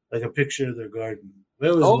like a picture of their garden.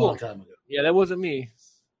 That was a long time ago. Yeah, that wasn't me.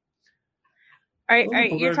 All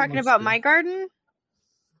right, you're talking about my garden?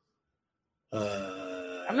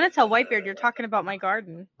 I'm gonna tell Whitebeard you're talking about my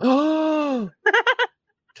garden. Oh,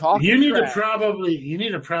 you need to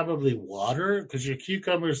probably water because your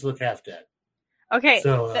cucumbers look half dead. Okay,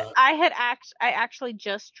 so I actually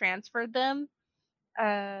just transferred them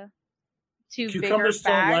to cucumbers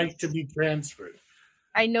bigger bags. Don't like to be transferred.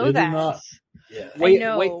 I know that. Not, yeah,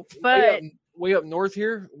 but way up north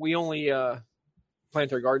here, we only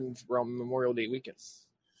plant our gardens around Memorial Day weekend.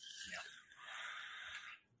 Yeah.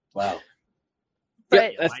 Wow.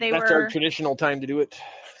 But that's our traditional time to do it.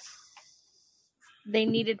 They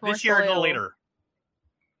needed more this year soil. Or later.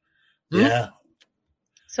 Yeah.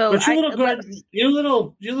 So but your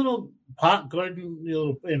little pot garden,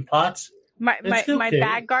 in pots. My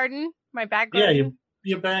bag garden. Yeah,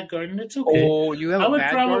 your bag garden. It's okay. Oh, you have a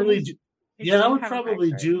bag garden? I would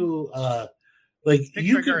probably do like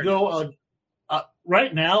you could go on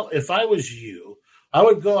right now. If I was you, I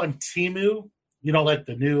would go on Temu. You know, like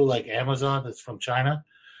the new like Amazon that's from China,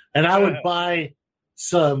 and I would buy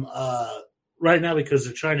some right now because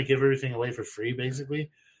they're trying to give everything away for free, basically.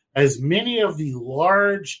 As many of the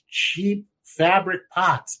large, cheap fabric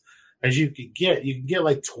pots as you could get. You can get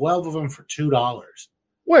like 12 of them for $2.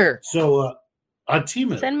 Where? So on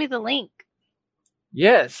Temu. Send me the link.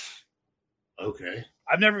 Yes. Okay.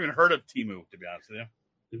 I've never even heard of Temu, to be honest with you.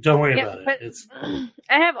 Don't worry about it. It's... I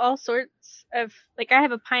have all sorts of I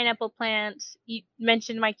have a pineapple plant. You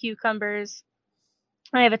mentioned my cucumbers.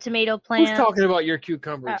 I have a tomato plant. Who's talking about your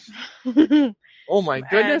cucumbers? Oh my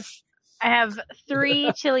goodness. I have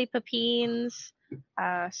 3 chili pepins,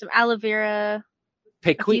 some aloe vera,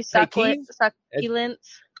 a few succulents.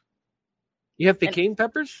 You have pecan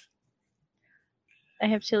peppers? I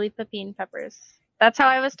have chili pepin peppers. That's how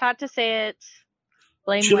I was taught to say it.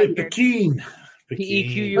 Blame chili Whitebeard. Pekin.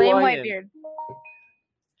 Pequin. Blame Whitebeard.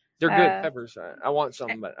 They're good peppers. I want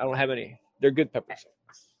some, but I don't have any. They're good peppers.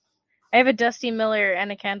 I have a Dusty Miller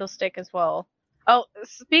and a candlestick as well. Oh,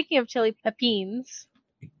 speaking of chili pepins,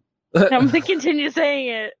 I'm going to continue saying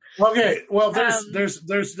it. Okay, well,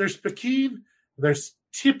 there's Pekin, there's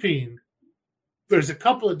tipping, there's a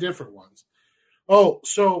couple of different ones. Oh,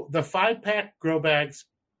 so the 5-pack grow bags,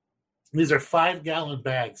 these are 5-gallon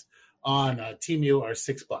bags on Temu are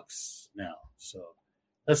 $6 now. So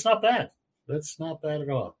that's not bad. That's not bad at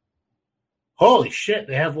all. Holy shit,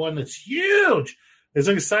 they have one that's huge. It's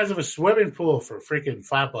like the size of a swimming pool for freaking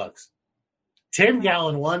 $5.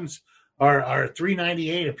 10-gallon ones are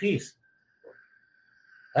 $3.98 a piece.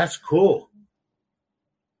 That's cool.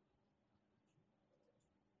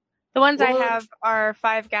 The ones I have are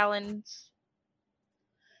 5 gallons.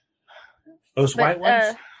 Those white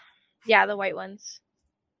ones? Yeah, the white ones.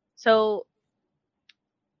 So,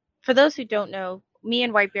 for those who don't know, me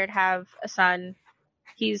and Whitebeard have a son.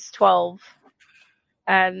 He's 12.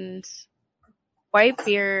 And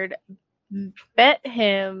Whitebeard bet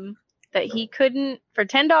him that he couldn't, for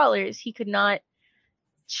 $10, he could not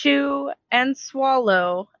chew and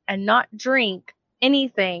swallow and not drink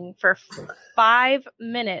anything for 5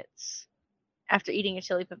 minutes after eating a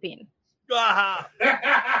chili pepin.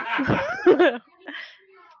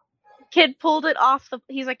 Kid pulled it off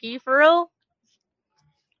he's like, are you for real?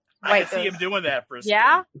 I can see him doing that for a skin.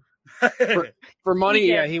 Yeah? For money, He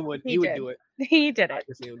yeah, did. he would He did. do it. He did I it.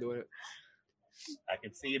 can see him doing it. I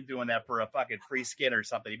can see him doing that for a fucking free skin or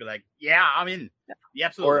something. He'd be like, yeah, I'm in. Yeah,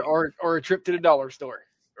 absolutely. Or a trip to the dollar store.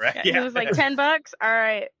 Right? Yeah. It was like $10. All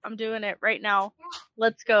right, I'm doing it right now.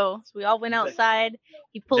 Let's go. So we all went outside.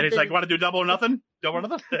 He pulled. Then he's like, want to do double or nothing? Double or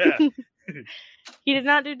nothing? Yeah. He did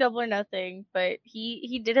not do double or nothing, but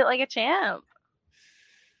he did it like a champ.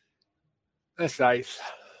 That's nice.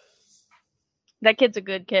 That kid's a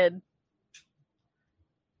good kid.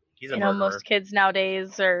 He's a You know, murderer. most kids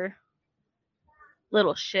nowadays are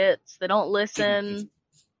little shits. They don't listen.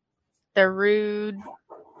 They're rude.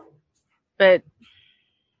 But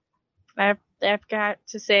I've got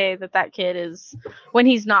to say that kid is, when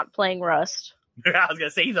he's not playing Rust. I was going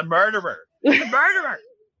to say he's a murderer. He's a murderer.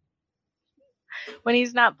 When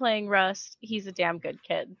he's not playing Rust, he's a damn good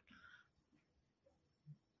kid.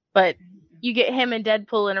 But you get him and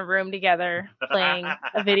Deadpool in a room together playing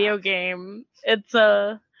a video game. It's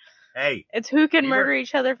who can murder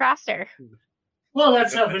each other faster. Well,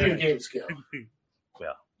 that's how video games go.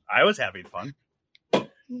 Well, I was having fun.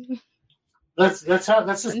 That's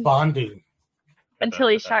just bonding. Until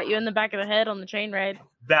he shot you in the back of the head on the train ride.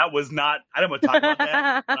 That was not. I don't want to talk about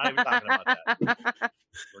that. We're not even talking about that.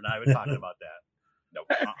 We're not even talking about that. No.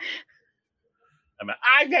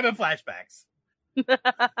 I'm having flashbacks.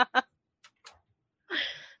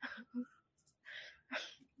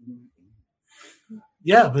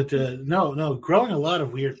 Yeah, but no, growing a lot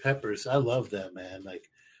of weird peppers. I love that, man. Like,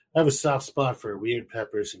 I have a soft spot for weird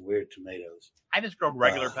peppers and weird tomatoes. I just grow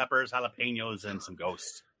regular peppers, jalapenos, and some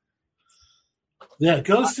ghosts. Yeah,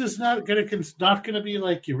 ghost is not gonna be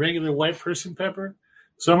like your regular white person pepper.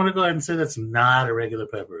 So I'm gonna go ahead and say that's not a regular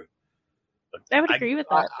pepper. I would agree with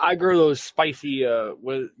that. I grow those spicy,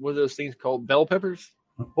 what are those things called? Bell peppers?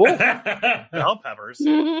 Oh. Bell peppers.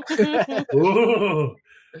 Ooh,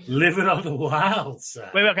 living on the wild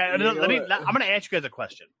side. Wait, okay. I'm going to ask you guys a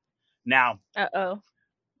question. Now, Uh-oh.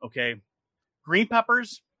 okay, green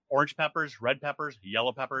peppers, orange peppers, red peppers,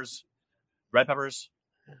 yellow peppers, red peppers,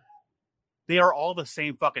 they are all the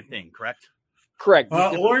same fucking thing, correct? Correct.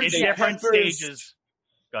 Orange In different peppers, stages.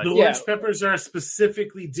 the orange peppers are a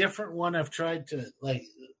specifically different one. I've tried to like,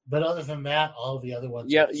 but other than that, all the other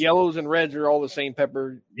ones. Yeah, yellows and reds are all the same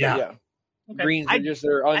pepper. Yeah. Okay. Greens are just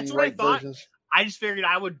their that's what I unripe thought. versions. I just figured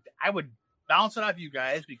I would bounce it off you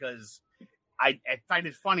guys because I find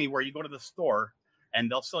it funny where you go to the store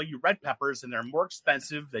and they'll sell you red peppers and they're more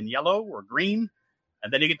expensive than yellow or green,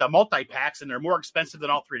 and then you get the multi-packs and they're more expensive than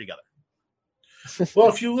all three together. Well,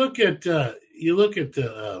 if you look at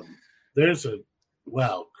there's a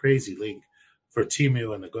crazy link for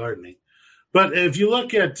Temu and the gardening, but if you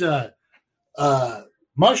look at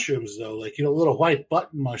mushrooms though, like little white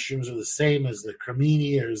button mushrooms are the same as the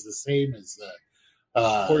cremini, or is the same as the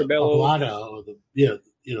Portobello, or the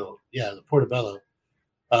portobello.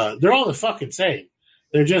 They're all the fucking same.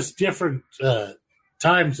 They're just different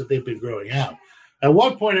times that they've been growing out. At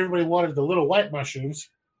one point, everybody wanted the little white mushrooms,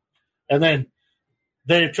 and then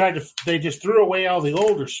they just threw away all the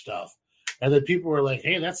older stuff. And then people were like,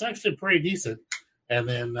 hey, that's actually pretty decent. And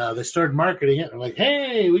then they started marketing it. And like,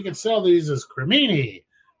 hey, we can sell these as cremini.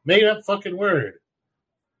 Made up fucking word.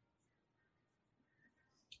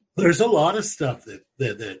 There's a lot of stuff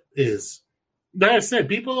that is, like I said,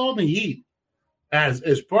 people only eat as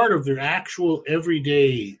part of their actual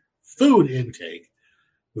everyday food intake.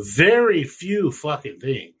 Very few fucking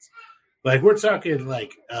things. Like, we're talking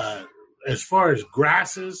like, as far as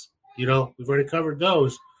grasses, we've already covered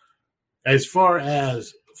those. As far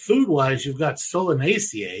as food-wise, you've got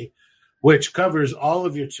Solanaceae, which covers all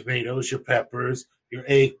of your tomatoes, your peppers, your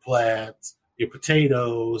eggplants, your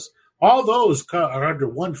potatoes. All those are under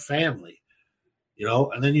one family,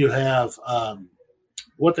 And then you have,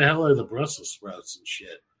 what the hell are the Brussels sprouts and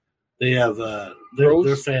shit? They have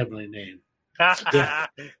their family name. Yeah.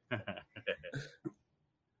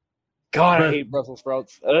 God, I hate Brussels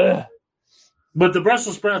sprouts. Ugh. But the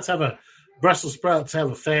Brussels sprouts have a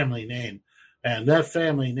family name, and that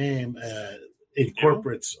family name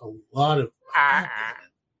incorporates a lot of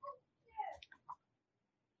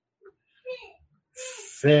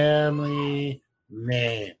family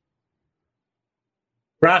name.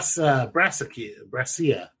 Brassica.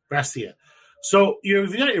 So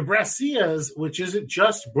you've got your brassicas, which isn't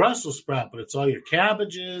just Brussels sprout, but it's all your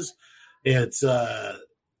cabbages. It's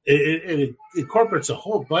it incorporates a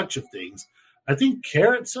whole bunch of things. I think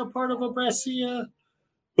carrots are part of Abrasia,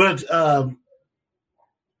 but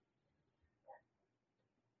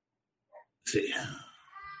see.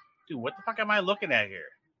 Dude, what the fuck am I looking at here?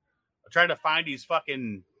 I'm trying to find these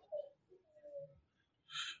fucking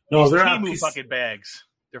No, they're Temu fucking bags.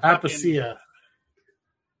 They're fucking Apacia.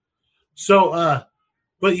 So,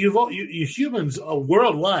 but you humans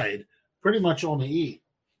worldwide pretty much only eat,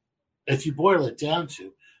 if you boil it down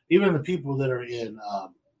to, even the people that are in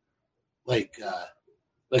like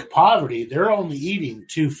poverty, they're only eating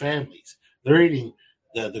two families. They're eating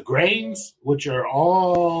the grains, which are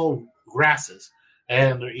all grasses,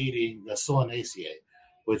 and they're eating the solanaceae,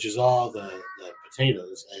 which is all the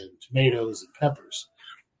potatoes and tomatoes and peppers.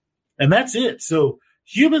 And that's it. So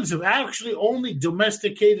humans have actually only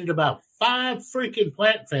domesticated about 5 freaking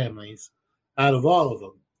plant families out of all of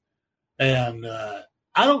them. And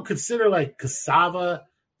I don't consider like cassava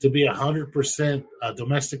to be 100%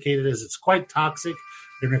 domesticated, as it's quite toxic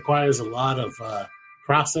and requires a lot of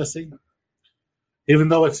processing. Even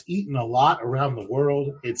though it's eaten a lot around the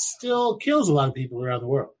world, it still kills a lot of people around the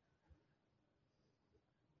world.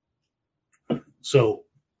 So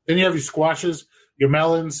then you have your squashes, your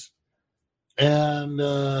melons, and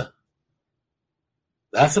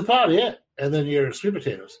that's about it. And then your sweet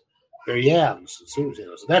potatoes, your yams, and sweet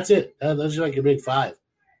potatoes. That's it. Those are like your big 5.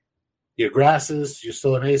 Your grasses, your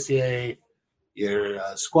solanaceae, your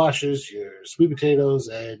squashes, your sweet potatoes,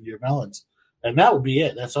 and your melons. And that would be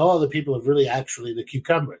it. That's all the people have really actually, the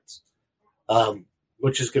cucumbers,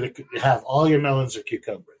 which is going to have all your melons or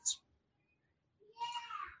cucumbers.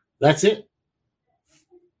 That's it.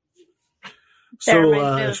 That So,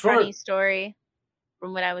 reminds me of as a far funny story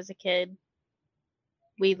from when I was a kid.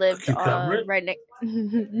 We lived right next.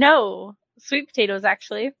 No, sweet potatoes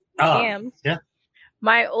actually. Yams. Yeah.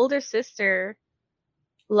 My older sister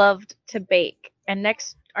loved to bake, and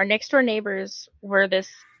our next door neighbors were this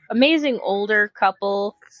amazing older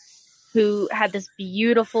couple who had this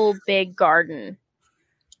beautiful big garden.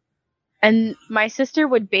 And my sister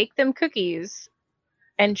would bake them cookies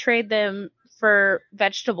and trade them for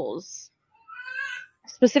vegetables,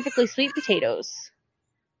 specifically sweet potatoes.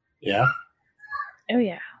 Yeah. Oh,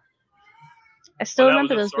 yeah. I still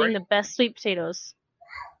remember those being the best sweet potatoes.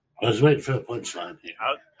 I was waiting for the punchline here.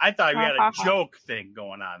 I thought you had a joke thing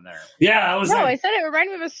going on there. Yeah, I was. No, I said it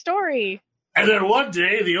reminded me of a story. And then one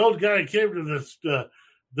day, the old guy came to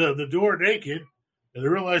the door naked, and they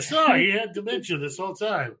realized, he had dementia this whole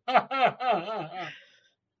time. But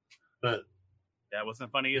that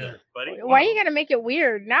wasn't funny either, buddy. Why you gotta make it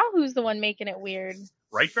weird? Now who's the one making it weird?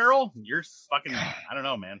 Right, Farrell? You're fucking, I don't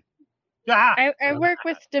know, man. I work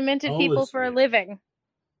with demented people for a living.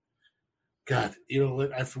 God, you know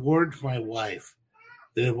what? I've warned my wife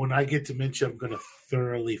that when I get dementia, I'm going to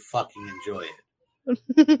thoroughly fucking enjoy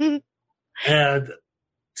it. And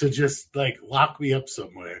to just, like, lock me up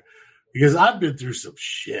somewhere. Because I've been through some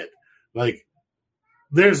shit. Like,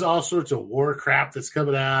 there's all sorts of war crap that's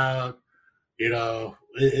coming out. You know,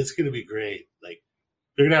 it's going to be great. Like,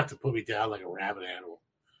 they're going to have to put me down like a rabid animal.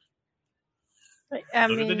 Look at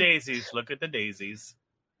the daisies. Look at the daisies.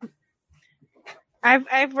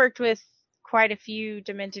 I've worked with quite a few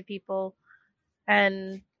demented people,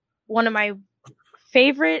 and one of my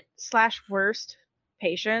favorite / worst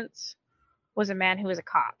patients was a man who was a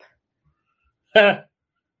cop.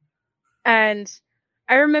 And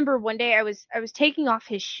I remember one day I was taking off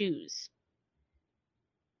his shoes,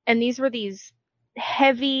 and these were these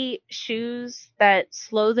heavy shoes that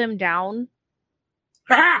slow them down.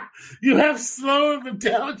 You have slow them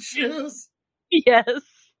down shoes? Yes.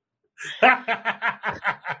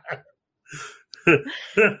 I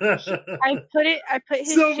put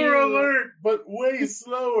his Silver alert, but way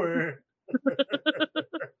slower.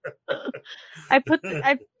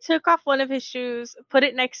 I took off one of his shoes, put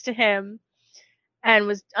it next to him, and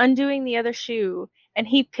was undoing the other shoe, and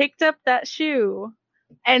he picked up that shoe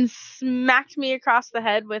and smacked me across the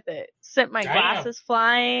head with it. Sent my glasses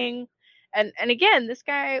flying. And again, this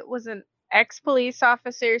guy was an ex-police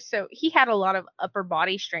officer, so he had a lot of upper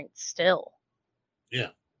body strength still.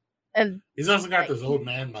 Yeah. And he's also got those old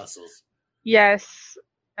man muscles. Yes.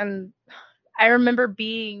 And I remember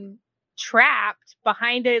being trapped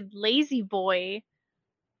behind a lazy boy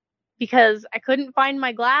because I couldn't find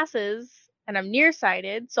my glasses, and I'm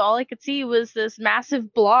nearsighted, so all I could see was this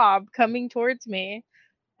massive blob coming towards me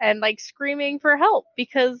and like screaming for help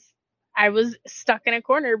because I was stuck in a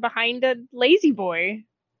corner behind a lazy boy.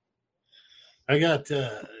 I got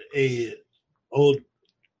a old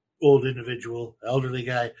individual, elderly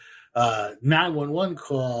guy, 911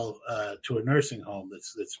 call to a nursing home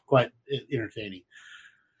that's quite entertaining.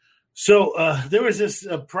 So there was this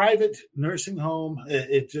private nursing home.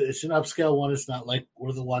 It's an upscale one. It's not like one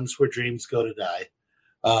of the ones where dreams go to die,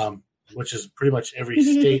 which is pretty much every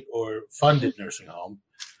state or funded nursing home.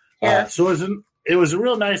 Yeah. So it was a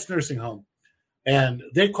real nice nursing home. And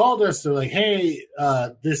they called us. They're like, hey,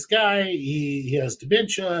 this guy, he has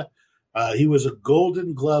dementia. He was a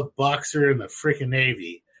Golden Glove boxer in the freaking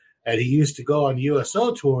Navy. And he used to go on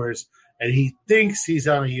USO tours. And he thinks he's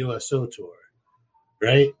on a USO tour.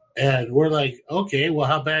 Right? And we're like, okay, well,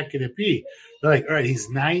 how bad can it be? They're like, all right, he's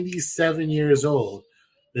 97 years old.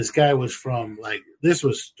 This guy was from, like, this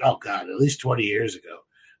was, oh, God, at least 20 years ago.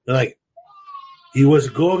 They're like, he was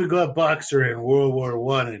a Golden Glove boxer in World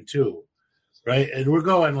War I and II. Right? And we're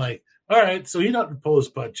going like, all right, so he doesn't pose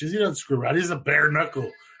punches. He doesn't screw around. He's a bare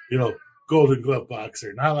knuckle, Golden Glove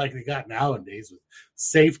boxer. Not like they got nowadays with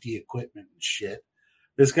safety equipment and shit.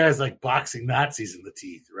 This guy's like boxing Nazis in the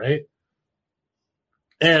teeth, right?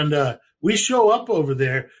 And we show up over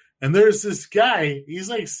there, and there's this guy. He's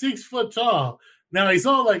like 6 foot tall. Now he's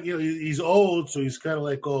all like, he's old, so he's kind of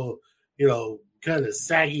like all, kind of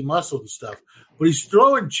saggy muscle and stuff. But he's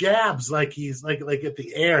throwing jabs like he's like at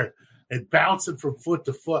the air and bouncing from foot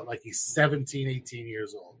to foot like he's 17, 18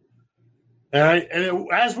 years old. All right,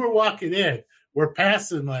 and as we're walking in, we're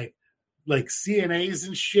passing like CNAs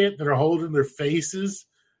and shit that are holding their faces,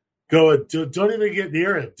 going, don't even get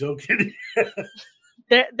near him. Don't get near him.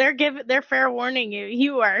 They're fair warning you.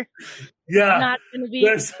 You are not going to be.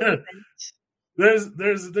 There's a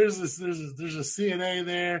CNA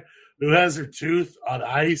there who has her tooth on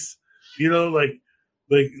ice.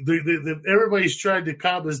 Everybody's trying to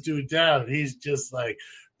calm this dude down. And he's just like,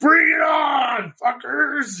 bring it on,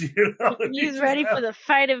 fuckers! He's ready for the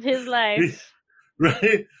fight of his life,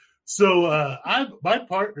 right? So my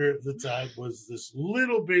partner at the time was this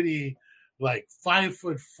little bitty, like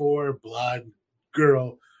 5'4" blonde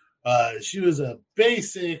girl. She was just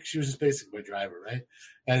basically my driver, right?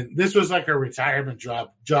 And this was like her retirement job.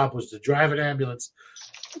 Job was to drive an ambulance,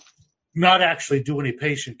 not actually do any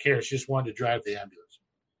patient care. She just wanted to drive the ambulance.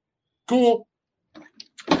 Cool.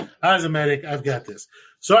 As a medic, I've got this.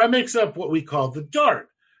 So I mix up what we call the DART,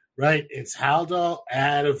 right? It's Haldol,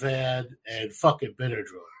 Ativan, and fucking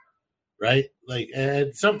Benadryl, right? Like,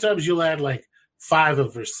 and sometimes you'll add like 5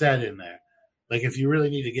 of Versed in there, like if you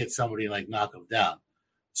really need to get somebody, like knock them down.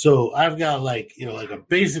 So I've got like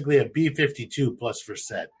basically a B52 plus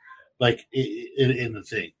Versed, like in the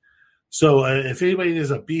thing. So if anybody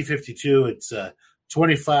needs a B52, it's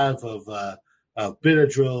 25 of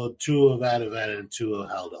Benadryl, 2 of Ativan, and 2 of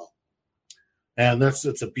Haldol. And it's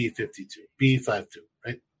a B52, B52,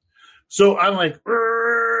 right? So I'm like, all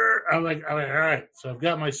right. So I've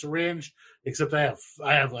got my syringe, except I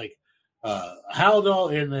have like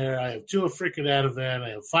Haldol in there. I have 2 of freaking Ativan.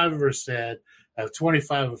 I have 5 of Versed. I have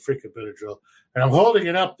 25 of freaking Benadryl. And I'm holding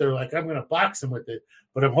it up there like I'm going to box him with it,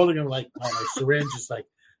 but I'm holding him like my syringe is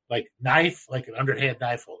like knife, like an underhand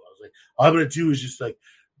knife hold. I was like, all I'm going to do is just like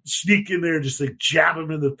sneak in there and just like jab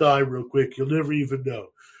him in the thigh real quick. You'll never even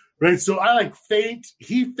know. Right? So I like feint.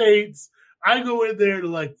 He feints. I go in there to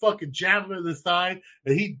like fucking jab him in the thigh,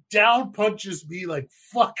 and he down punches me like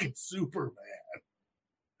fucking Superman.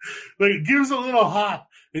 Like it gives a little hop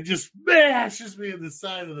and just mashes me in the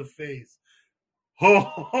side of the face.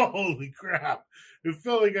 Holy crap. It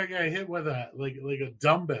felt like I got hit with a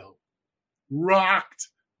dumbbell. Rocked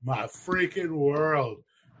my freaking world.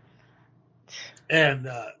 And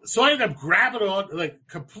so I ended up grabbing on, like,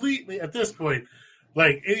 completely, at this point,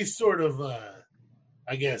 like, any sort of,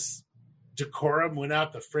 I guess, decorum went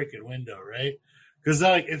out the freaking window, right? Because,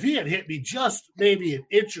 like, if he had hit me just maybe an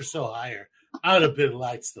inch or so higher, I would have been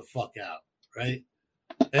lights the fuck out, right?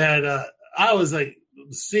 And I was, like,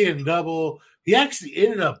 seeing double. He actually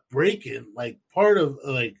ended up breaking, like, part of,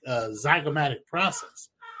 like, zygomatic process.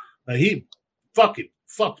 He fucking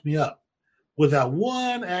fucked me up with that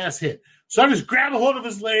one ass hit. So I just grab a hold of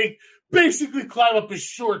his leg, basically climb up his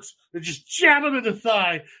shorts, and just jab him in the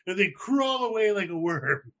thigh, and then crawl away like a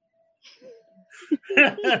worm.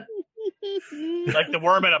 Like the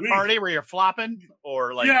worm at a party where you're flopping?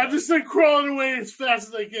 Or like I'm just like crawling away as fast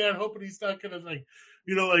as I can, hoping he's not going to like,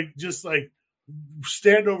 just like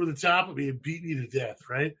stand over the top of me and beat me to death,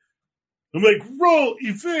 right? I'm like, roll,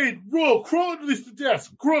 evade, roll, crawl underneath the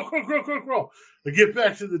desk, crawl. I get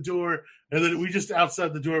back to the door, and then we just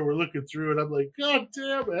outside the door, we're looking through, and I'm like, God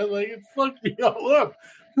damn, man, like, it fucked me all up.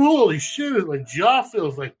 Holy shit, my jaw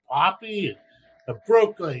feels like poppy, and I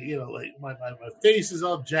broke, like, my face is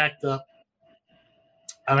all jacked up.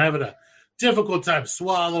 I'm having a difficult time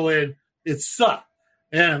swallowing. It sucked.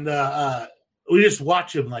 And we just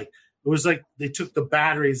watch him, like, it was like they took the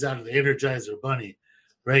batteries out of the Energizer Bunny.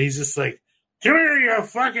 right? He's just like, come here, you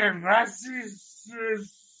fucking Nazis.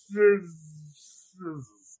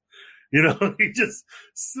 You know, he just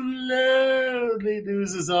slowly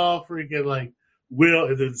loses all freaking like will,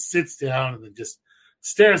 and then sits down and then just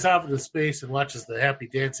stares off into space and watches the happy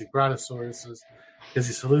dancing brontosauruses because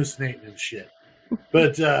he's hallucinating and shit.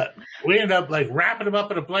 But we end up like wrapping him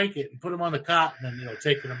up in a blanket and put him on the cot and then,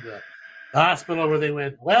 taking him to the hospital where they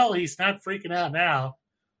went, well, he's not freaking out now.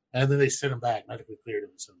 And then they sent him back, medically cleared him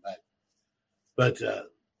and sent him back. But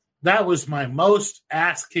that was my most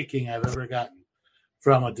ass kicking I've ever gotten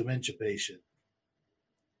from a dementia patient.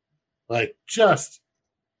 Like, just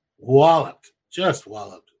walloped.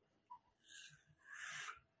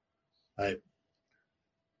 Like,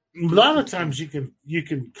 a lot of times you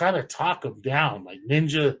can kind of talk them down, like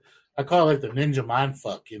ninja. I call it like the ninja mind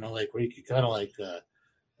fuck, like where you can kind of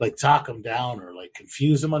like talk them down or like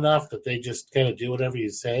confuse them enough that they just kind of do whatever you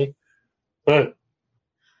say. But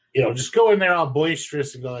just go in there all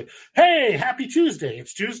boisterous and go like, hey, happy Tuesday.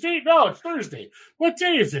 It's Tuesday? No, it's Thursday. What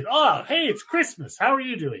day is it? Oh, hey, it's Christmas. How are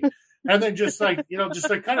you doing? And then just like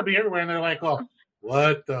kind of be everywhere. And they're like, oh,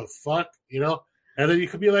 what the fuck? And then you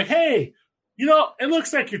could be like, hey, it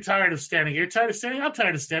looks like you're tired of standing. You're tired of standing? I'm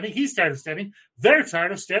tired of standing. He's tired of standing. They're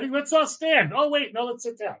tired of standing. Let's all stand. Oh, wait, no, let's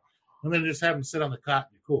sit down. And then just have them sit on the cot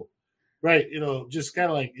and you're cool. Right? Just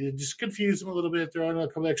kind of like, just confuse them a little bit, throw in a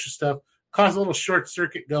couple extra stuff, cause a little short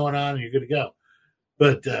circuit going on, and you're good to go.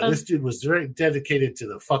 But this dude was very dedicated to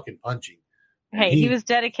the fucking punching. Hey, he was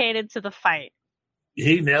dedicated to the fight.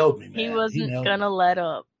 He nailed me, man. He wasn't going to let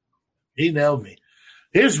up. He nailed me.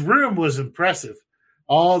 His room was impressive.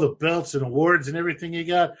 All the belts and awards and everything he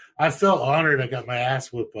got. I felt honored I got my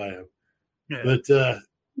ass whipped by him. Yeah. But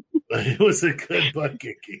it was a good butt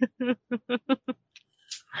kicking.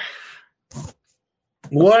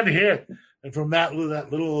 One hit. And from that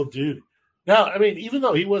little old dude. Now, I mean, even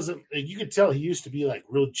though he wasn't, you could tell he used to be like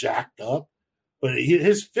real jacked up, but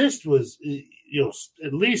his fist was,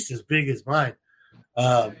 at least as big as mine.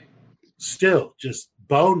 Still, just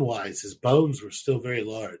bone-wise, his bones were still very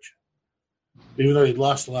large. Even though he'd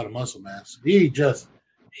lost a lot of muscle mass. He just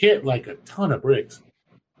hit like a ton of bricks.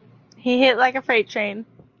 He hit like a freight train.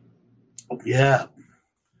 Yeah.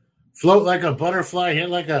 Float like a butterfly, hit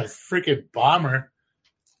like a freaking bomber.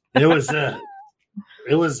 It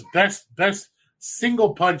was best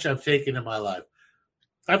single punch I've taken in my life.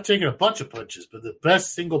 I've taken a bunch of punches, but the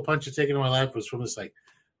best single punch I've taken in my life was from this like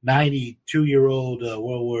 92-year-old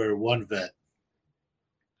World War I vet.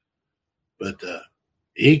 But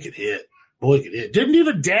he could hit. Boy could hit. Didn't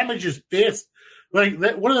even damage his fist. Like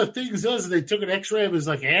one of the things is they took an X-ray of his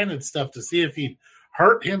like hand and stuff to see if he'd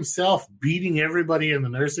hurt himself beating everybody in the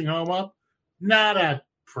nursing home up. Not a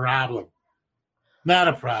problem.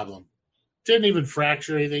 Didn't even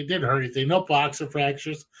fracture anything. Didn't hurt anything. No boxer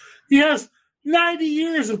fractures. He has 90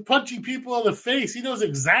 years of punching people in the face. He knows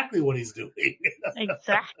exactly what he's doing.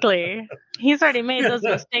 Exactly. He's already made those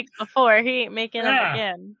mistakes before. He ain't making them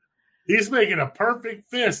again. He's making a perfect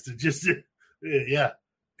fist. And just,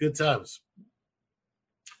 good times.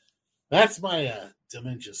 That's my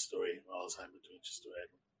dementia story, Alzheimer's dementia story.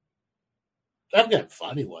 I've got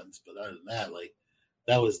funny ones, but other than that, like,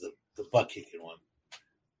 that was the butt-kicking one.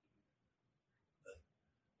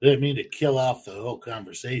 I didn't mean to kill off the whole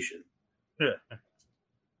conversation. Yeah.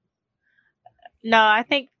 No, I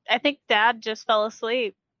think Dad just fell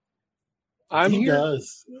asleep. He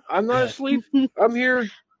does. I'm not asleep. I'm here.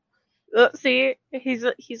 See,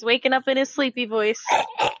 he's waking up in his sleepy voice.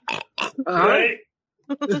 Right?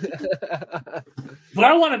 But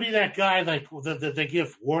I want to be that guy like that they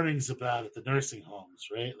give warnings about at the nursing homes,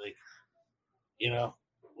 right?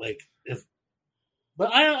 Like, but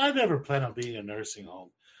I never plan on being a nursing home.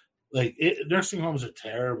 Like nursing homes are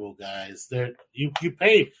terrible, guys. You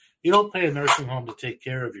don't pay a nursing home to take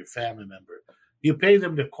care of your family member. You pay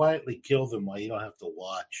them to quietly kill them while you don't have to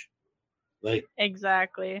watch. Like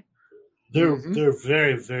exactly. They're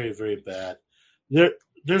very, very, very bad.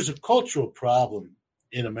 There's a cultural problem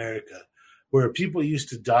in America where people used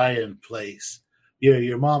to die in place.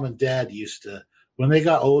 Your mom and dad used to, when they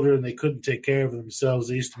got older and they couldn't take care of themselves,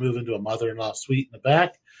 they used to move into a mother-in-law suite in the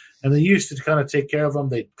back, and they used to kind of take care of them.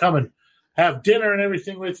 They'd come and have dinner and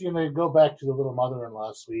everything with you, and they'd go back to the little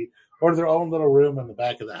mother-in-law suite or their own little room in the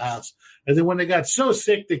back of the house. And then when they got so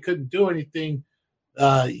sick they couldn't do anything,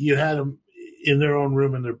 you had them in their own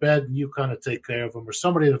room in their bed, and you kind of take care of them, or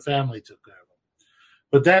somebody in the family took care of them.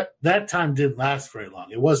 But that time didn't last very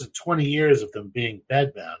long. It wasn't 20 years of them being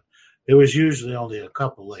bedbound. It was usually only a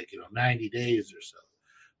couple, 90 days or so,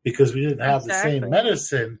 because we didn't have the same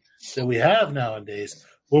medicine that we have nowadays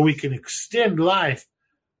where we can extend life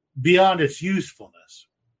beyond its usefulness,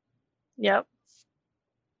 Yep.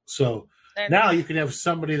 So now you can have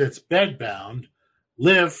somebody that's bedbound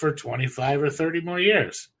live for 25 or 30 more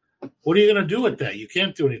years. What are you going to do with that? You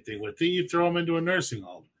can't do anything with it. You throw them into a nursing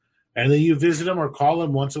home. And then you visit them or call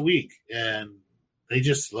them once a week. And they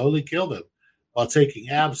just slowly kill them while taking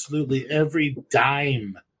absolutely every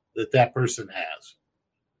dime that person has.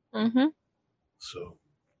 Mm-hmm. So,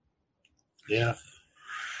 yeah.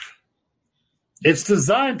 It's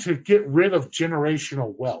designed to get rid of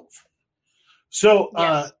generational wealth. So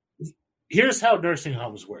here's how nursing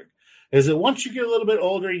homes work. Is that once you get a little bit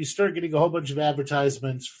older, you start getting a whole bunch of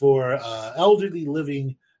advertisements for elderly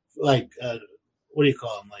living, like, what do you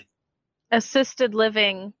call them? Like assisted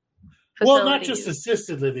living facilities. Well, not just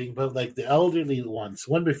assisted living, but like the elderly ones,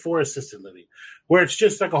 one before assisted living, where it's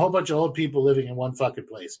just like a whole bunch of old people living in one fucking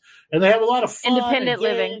place. And they have a lot of fun. Independent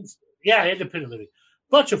living. Yeah, independent living.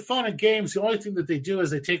 Bunch of fun and games. The only thing that they do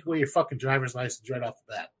is they take away your fucking driver's license right off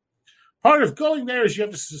the bat. Part of going there is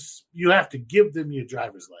you have to give them your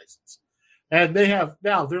driver's license. And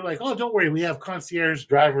they're like, oh, don't worry, we have concierge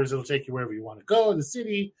drivers that'll take you wherever you want to go in the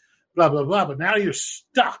city, blah, blah, blah. But now you're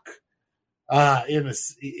stuck in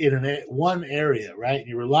one area, right?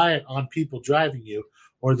 You rely on people driving you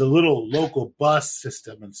or the little local bus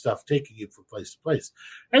system and stuff taking you from place to place.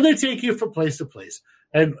 And they take you from place to place.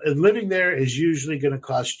 And living there is usually going to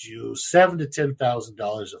cost you $7,000 to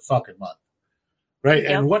 $10,000 a fucking month, right?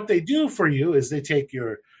 Yep. And what they do for you is they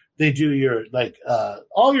do your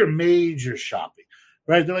all your major shopping,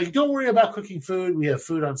 right? They're like, don't worry about cooking food. We have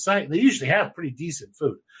food on site. And they usually have pretty decent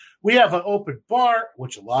food. We have an open bar,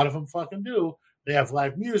 which a lot of them fucking do. They have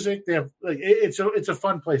live music. They have it's a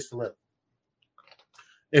fun place to live.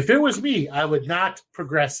 If it was me, I would not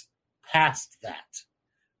progress past that.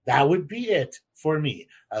 That would be it for me.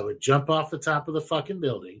 I would jump off the top of the fucking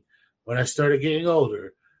building when I started getting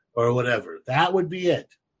older or whatever. That would be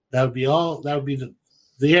it. That would be all. That would be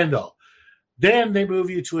the end all. Then they move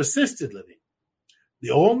you to assisted living. The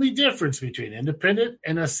only difference between independent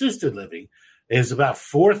and assisted living is about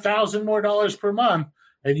 $4,000 more per month,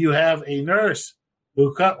 and you have a nurse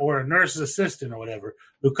or a nurse's assistant or whatever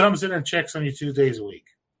who comes in and checks on you 2 days a week,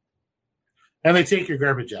 and they take your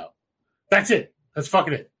garbage out. That's it. That's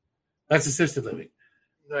fucking it. That's assisted living.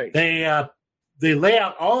 Right. They lay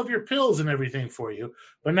out all of your pills and everything for you,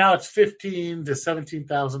 but now it's $15,000 to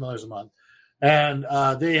 $17,000 a month, and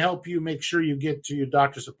they help you make sure you get to your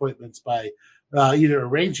doctor's appointments by either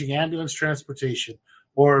arranging ambulance transportation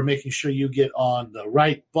or making sure you get on the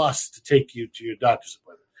right bus to take you to your doctor's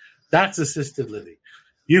appointment. That's assisted living.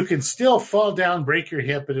 You can still fall down, break your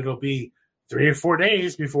hip, and it'll be 3 or 4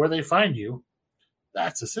 days before they find you.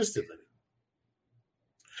 That's assisted living.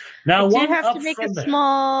 Now, I do have to make a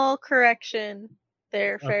small correction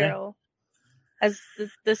there, Farrell. Okay. As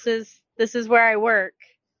this is where I work.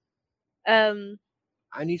 I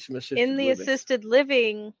need some assisted in the living. Assisted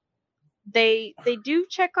living, they do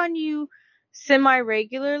check on you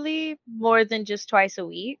semi-regularly, more than just twice a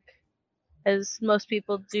week, as most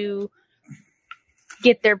people do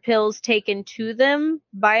get their pills taken to them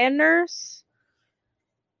by a nurse.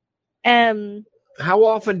 How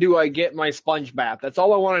often do I get my sponge bath? That's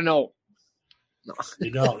all I want to know. No.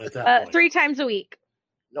 You don't at that point. 3 times a week.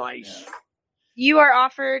 Nice. Yeah. You are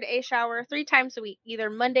offered a shower 3 times a week, either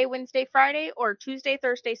Monday, Wednesday, Friday, or Tuesday,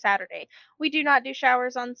 Thursday, Saturday. We do not do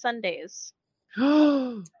showers on Sundays.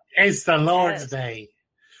 It's the Lord's Day.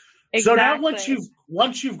 Exactly. So now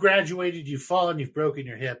once you've graduated, you've fallen, you've broken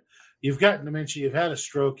your hip, you've gotten dementia, you've had a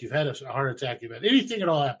stroke, you've had a heart attack, you've had anything at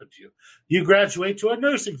all happen to you, you graduate to a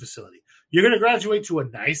nursing facility. You're going to graduate to a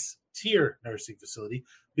nice tier nursing facility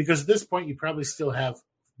because at this point you probably still have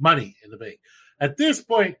money in the bank. At this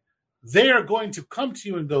point, they are going to come to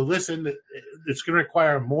you and go, listen, it's going to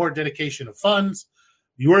require more dedication of funds.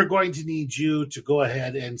 You're going to need you to go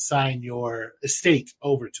ahead and sign your estate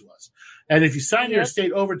over to us. And if you sign your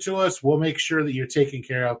estate over to us, we'll make sure that you're taken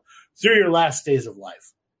care of through your last days of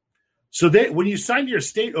life. So when you sign your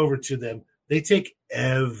estate over to them, they take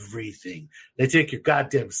everything. They take your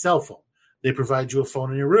goddamn cell phone. They provide you a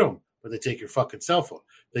phone in your room, but they take your fucking cell phone.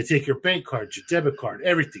 They take your bank card, your debit card,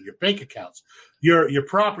 everything, your bank accounts, your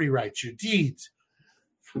property rights, your deeds,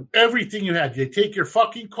 everything you had. They take your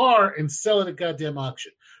fucking car and sell it at goddamn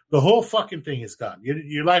auction. The whole fucking thing is gone.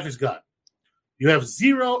 Your life is gone. You have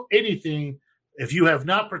zero anything if you have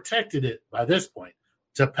not protected it by this point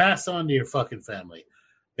to pass on to your fucking family.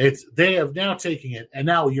 They have now taken it, and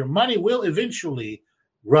now your money will eventually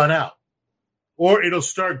run out, or it'll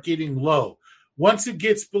start getting low. Once it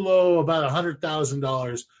gets below about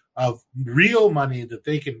 $100,000 of real money that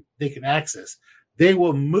they can access, they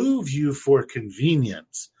will move you for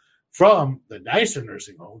convenience from the nicer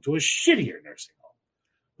nursing home to a shittier nursing home,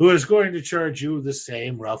 who is going to charge you the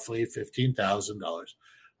same, roughly $15,000.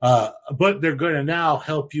 But they're going to now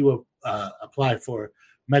help you apply for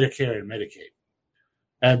Medicare and Medicaid.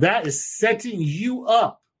 And that is setting you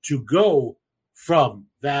up to go from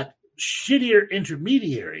that shittier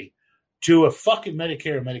intermediary to a fucking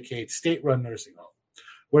Medicare and Medicaid state-run nursing home,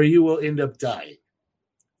 where you will end up dying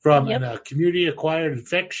from a community-acquired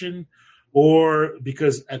infection, or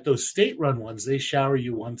because at those state-run ones, they shower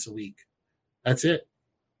you once a week. That's it.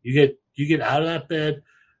 You get out of that bed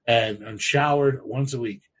and showered once a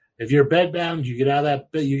week. If you're bedbound, you get out of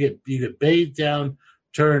that bed. You get bathed down,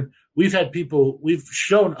 turned. We've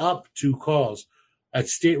shown up to calls at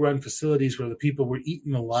state-run facilities where the people were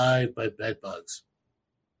eaten alive by bed bugs,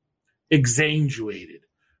 exsanguinated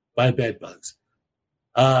by bed bugs.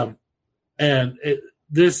 And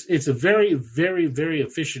it's a very, very, very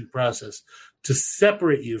efficient process to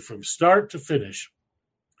separate you from start to finish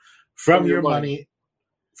from your money,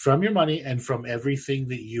 and from everything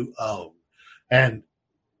that you own. And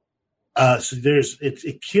so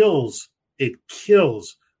it kills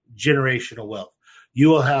generational wealth. You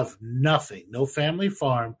will have nothing, no family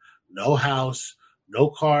farm, no house, no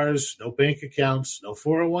cars, no bank accounts, no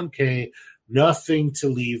 401k, nothing to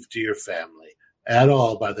leave to your family at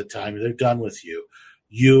all. By the time they're done with you,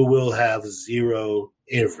 you will have zero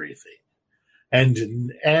everything.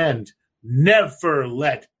 And never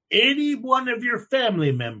let any one of your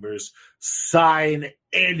family members sign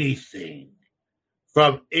anything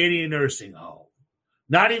from any nursing home,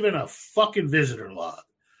 not even a fucking visitor log,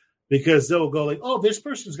 because they'll go like, oh, this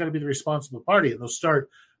person's going to be the responsible party, and they'll start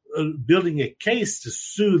building a case to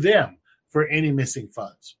sue them for any missing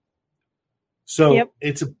funds. So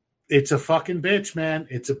it's a fucking bitch, man.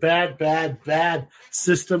 It's a bad, bad, bad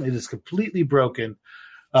system. It is completely broken.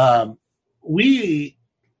 We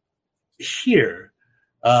here,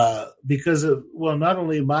 because of, well, not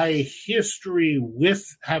only my history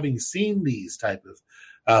with having seen these type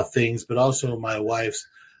of things, but also my wife's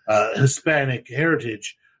Hispanic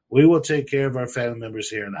heritage, we will take care of our family members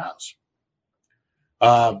here in the house.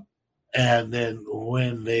 And then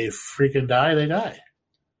when they freaking die, they die.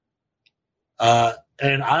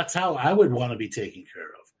 And that's how I would want to be taken care of.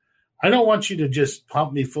 I don't want you to just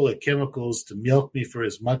pump me full of chemicals to milk me for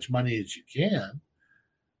as much money as you can.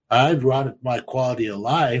 I'd want my quality of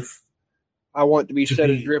life. I want to be set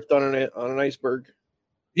adrift on an iceberg.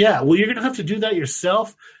 Yeah, well, you're going to have to do that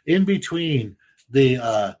yourself in between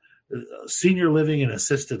the senior living and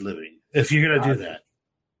assisted living if you're going to do that.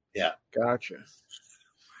 Yeah. Gotcha.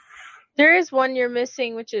 There is one you're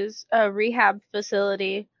missing, which is a rehab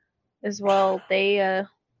facility as well. They,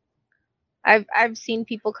 I've seen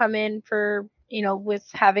people come in for, with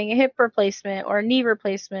having a hip replacement or a knee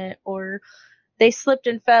replacement, or they slipped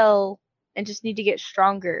and fell and just need to get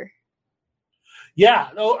stronger. Yeah,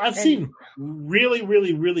 no, I've seen really,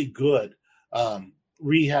 really, really good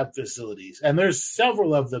rehab facilities, and there's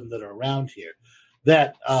several of them that are around here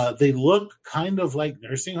that they look kind of like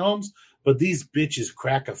nursing homes, but these bitches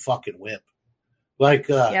crack a fucking whip. Like,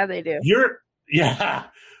 yeah, they do.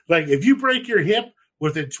 Like if you break your hip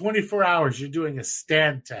within 24 hours, you're doing a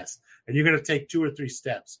stand test, and you're going to take 2 or 3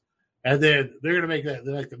 steps, and then they're going to make that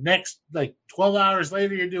like the next 12 hours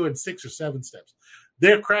later, you're doing 6 or 7 steps.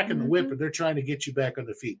 They're cracking the whip, and they're trying to get you back on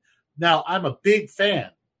the feet. Now, I'm a big fan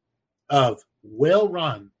of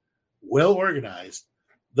well-run, well-organized,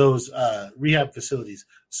 those rehab facilities.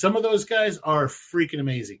 Some of those guys are freaking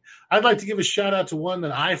amazing. I'd like to give a shout-out to one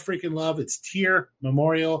that I freaking love. It's Tier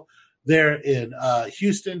Memorial there in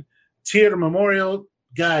Houston. Tier Memorial,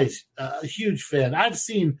 guys, a huge fan. I've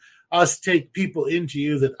seen us take people into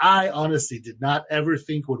you that I honestly did not ever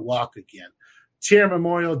think would walk again. Tier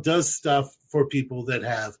Memorial does stuff for people that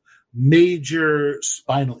have major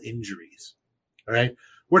spinal injuries. All right.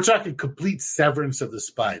 We're talking complete severance of the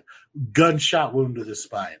spine, gunshot wound to the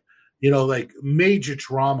spine, like major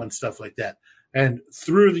trauma and stuff like that. And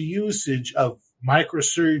through the usage of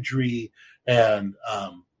microsurgery and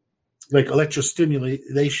like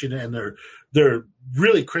electrostimulation and their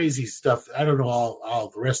really crazy stuff. I don't know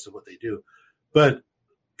all the rest of what they do, but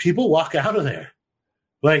people walk out of there.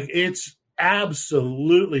 Like, it's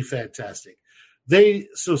absolutely fantastic.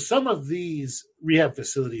 So some of these rehab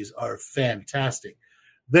facilities are fantastic.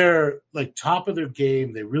 They're like top of their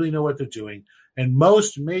game. They really know what they're doing. And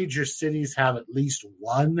most major cities have at least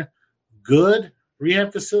one good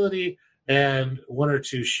rehab facility and 1 or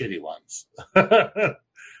 2 shitty ones.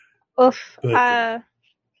 Oof. Where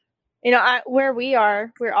we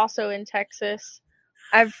are, we're also in Texas.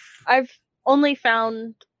 I've only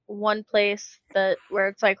found one place where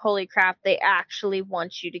it's like, holy crap, they actually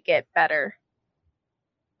want you to get better.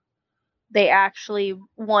 They actually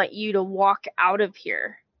want you to walk out of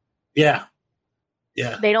here. Yeah.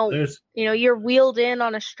 Yeah. They don't, you're wheeled in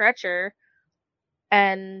on a stretcher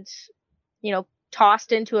and,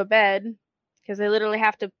 tossed into a bed because they literally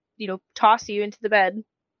have to, toss you into the bed.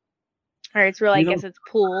 Or it's really, I guess it's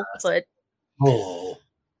pool, but. Oh,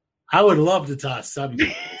 I would love to toss some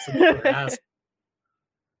ass.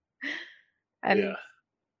 And,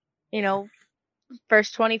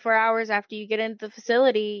 first 24 hours after you get into the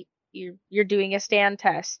facility, you're doing a stand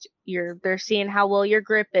test. They're seeing how well your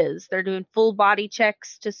grip is. They're doing full body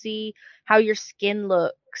checks to see how your skin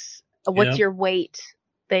looks. What's your weight?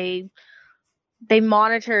 They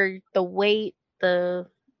monitor the weight,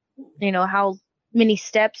 how many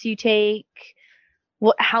steps you take,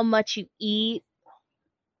 how much you eat.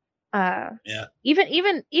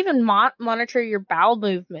 Even monitor your bowel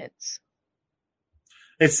movements.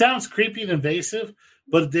 It sounds creepy and invasive,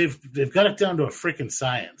 but they've got it down to a freaking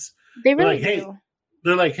science. They really do.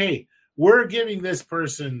 They're like, hey, we're giving this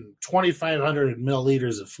person 2,500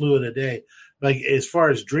 milliliters of fluid a day. Like, as far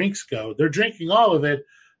as drinks go, they're drinking all of it,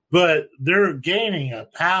 but they're gaining a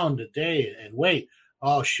pound a day in weight.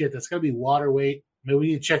 Oh, shit, that's going to be water weight. Maybe we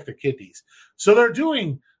need to check their kidneys. So they're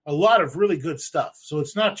doing a lot of really good stuff. So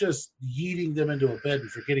it's not just yeeting them into a bed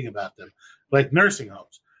and forgetting about them, like nursing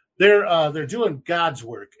homes. They're doing God's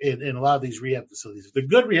work in a lot of these rehab facilities. If they're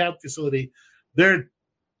good rehab facility,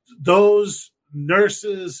 those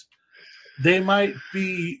nurses, they might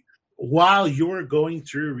be, while you're going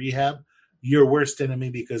through rehab, your worst enemy,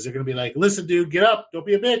 because they're going to be like, listen, dude, get up. Don't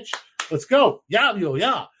be a bitch. Let's go. Yeah. You're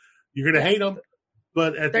going to hate them.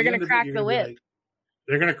 But they're going to crack the whip.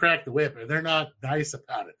 They're going to crack the whip, and they're not nice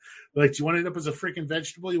about it. Like, do you want to end up as a freaking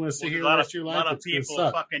vegetable? You want to sit here the rest of your life? A lot of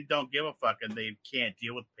people fucking don't give a fuck, and they can't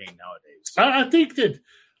deal with pain nowadays. I think that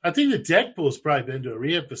Deadpool's probably been to a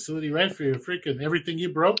rehab facility, right, for your freaking everything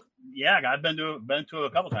you broke. Yeah, I've been to it a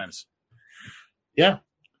couple times. Yeah.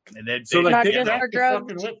 And so like, not just for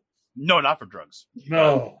drugs. No, not for drugs.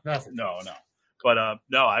 No, not for drugs. No. But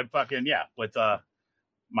no, I fucking with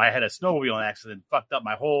my head a snowmobile accident, fucked up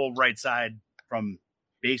my whole right side from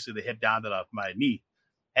basically the hip down to my knee.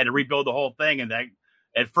 Had to rebuild the whole thing, and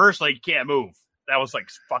at first, like, you can't move. That was like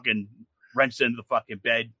fucking wrenched into the fucking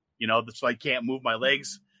bed, so I can't move my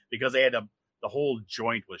legs because they had the whole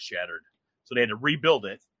joint was shattered, so they had to rebuild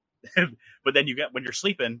it. But then when you're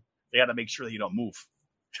sleeping, they got to make sure that you don't move.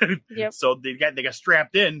 Yep. So they got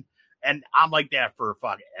strapped in, and I'm like that for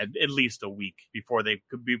at least a week before they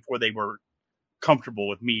were comfortable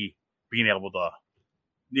with me being able to,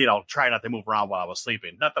 try not to move around while I was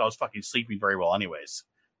sleeping. Not that I was fucking sleeping very well anyways,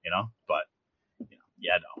 but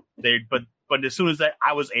but as soon as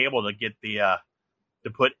I was able to get to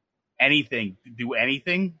put do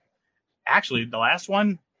anything, actually the last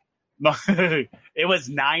one, it was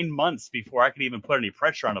 9 months before I could even put any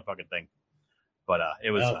pressure on the fucking thing. But it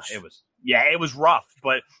was rough,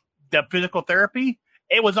 but the physical therapy,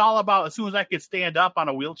 it was all about, as soon as I could stand up on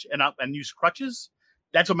a wheelchair and use crutches,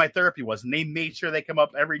 that's what my therapy was. And they made sure they come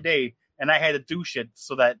up every day, and I had to do shit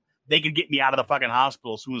so that they could get me out of the fucking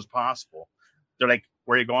hospital as soon as possible. They're like,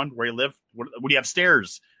 where are you going? Where you live? What do you have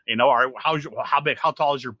stairs? How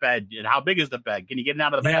tall is your bed? And how big is the bed? Can you get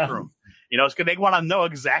out of the bathroom? It's because they want to know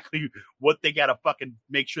exactly what they got to fucking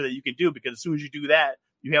make sure that you can do, because as soon as you do that,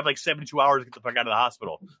 you have like 72 hours to get the fuck out of the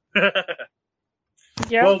hospital.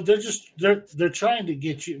 Yeah. Well, they're trying to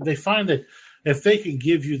get you. They find that if they can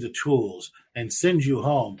give you the tools and send you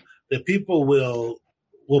home, that people will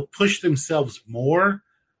push themselves more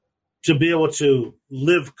to be able to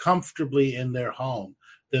live comfortably in their home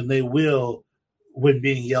than they will when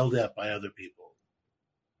being yelled at by other people.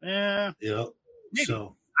 Yeah. Maybe.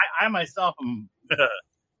 So I myself am.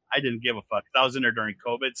 I didn't give a fuck. I was in there during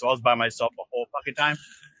COVID, so I was by myself the whole fucking time.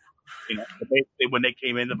 When they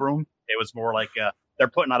came in the room, it was more like they're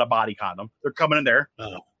putting on a body condom. They're coming in there.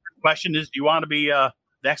 Oh. Question is, do you want to be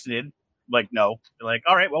vaccinated? Like, no. They're like,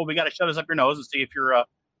 all right, well, we got to shut us up your nose and see if you're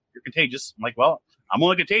contagious. I'm like, well, I'm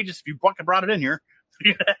only contagious if you fucking brought it in here.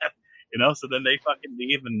 So then they fucking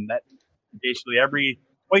leave, and that basically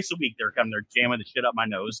twice a week they're coming there jamming the shit up my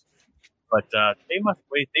nose. But they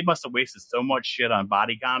must have wasted so much shit on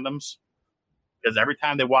body condoms, because every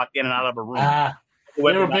time they walked in and out of a room,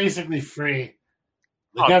 they were basically free.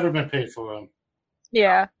 The government paid for them.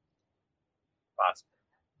 Yeah. Possible.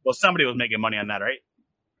 Well, somebody was making money on that, right?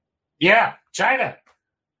 Yeah, China.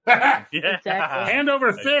 Yeah. Exactly. Hand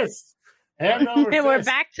over fist. Hand over fist. We're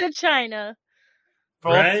back to China.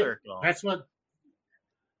 Full right? circle. That's what.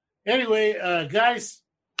 Anyway, guys,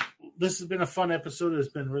 this has been a fun episode. It's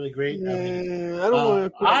been really great. I don't want to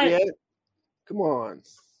quit yet. Come on.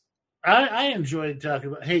 I enjoyed talking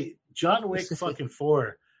about. Hey, John Wick fucking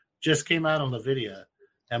 4 just came out on NVIDIA,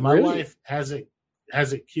 and my wife has it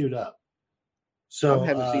queued up. So I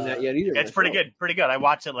haven't seen that yet either. It's pretty good. Pretty good. I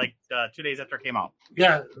watched it like 2 days after it came out.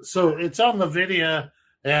 Yeah, so it's on NVIDIA,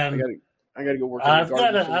 and I gotta go work. I've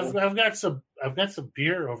got some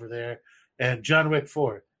beer over there, and John Wick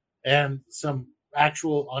 4, and some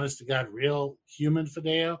actual, honest to God, real human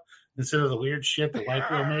Fideo instead of the weird shit that White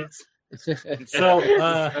Girl makes. So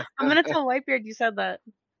I'm gonna tell Whitebeard you said that.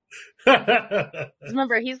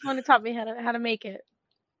 Remember, he's the one who taught me how to make it.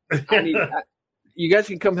 You guys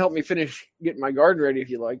can come help me finish getting my garden ready if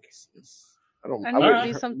you like. I need to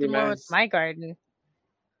do something more with my garden.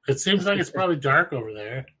 It seems like it's probably dark over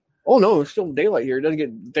there. Oh no, it's still daylight here. It doesn't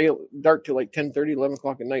get dark till like 10:30, 11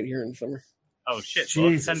 o'clock at night here in the summer. Oh shit!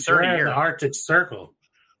 Jesus, 10:30 here. The Arctic Circle.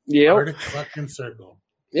 Yeah, Arctic fucking Circle.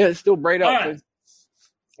 Yeah, it's still bright out. Right.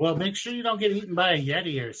 Well, make sure you don't get eaten by a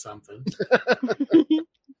Yeti or something.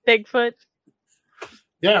 Bigfoot.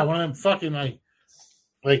 Yeah, one of them fucking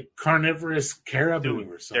like carnivorous caribou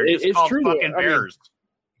or something. It's true. Fucking bears.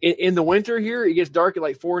 In the winter here, it gets dark at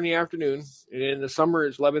like 4 in the afternoon, and in the summer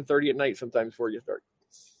it's 11:30 at night sometimes before it gets dark.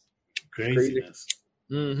 Craziness.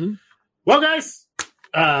 Mm-hmm. Well, guys,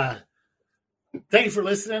 thank you for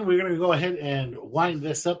listening. We're going to go ahead and wind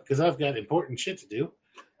this up because I've got important shit to do.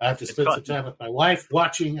 I have to spend some time with my wife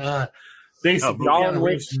watching basically John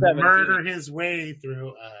Wick murder his way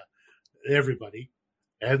through everybody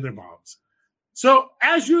and their moms. So,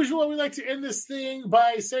 as usual, we like to end this thing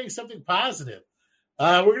by saying something positive.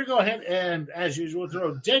 We're going to go ahead and, as usual,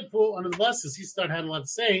 throw Deadpool under the bus as he's starting to have a lot to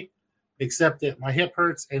say, except that my hip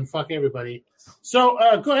hurts and fuck everybody. So,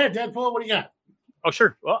 go ahead, Deadpool. What do you got? Oh,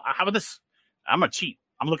 sure. Well, how about this? I'm going to cheat.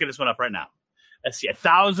 I'm looking this one up right now. Let's see.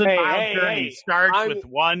 1,000-mile journey starts with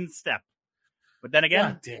one step. But then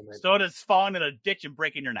again, so does falling in a ditch and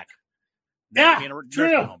breaking your neck. Yeah,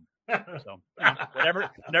 true. So, whatever's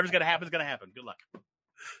going to happen is going to happen. Good luck.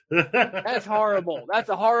 That's horrible. That's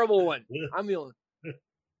a horrible one. I'm the only.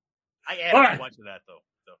 I added a bunch of that, though.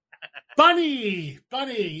 So. Bunny,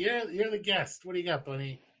 you're the guest. What do you got,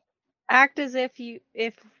 Bunny? Act as if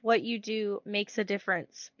what you do makes a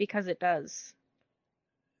difference, because it does.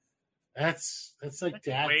 That's like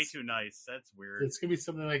Dad. Way too nice. That's weird. It's gonna be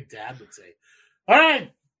something like Dad would say. All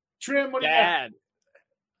right, Trim. What do you got?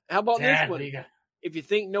 How about this one? If you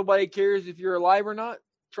think nobody cares if you're alive or not,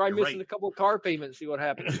 try missing a couple of car payments. See what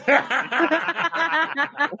happens.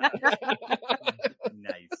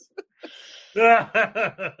 Nice.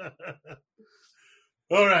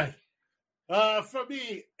 All right. For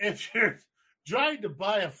me, if you're trying to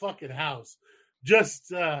buy a fucking house,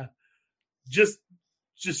 just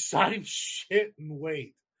sign shit and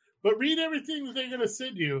wait. But read everything that they're going to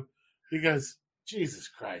send you, because Jesus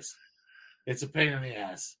Christ, it's a pain in the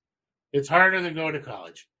ass. It's harder than going to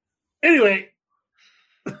college. Anyway,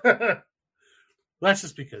 that's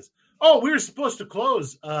just because. Oh, we were supposed to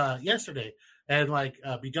close yesterday and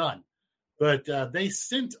be done, but they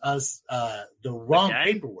sent us the wrong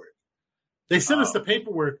paperwork. They sent us the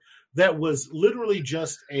paperwork that was literally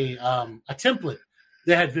just a template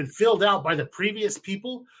that had been filled out by the previous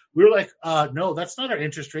people. We were like, no, that's not our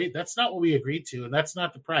interest rate. That's not what we agreed to, and that's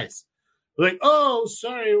not the price. We're like, oh,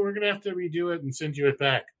 sorry, we're going to have to redo it and send you it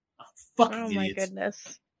back. Oh, fucking idiots. My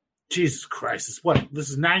goodness. Jesus Christ. This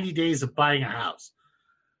is 90 days of buying a house.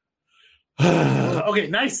 Okay,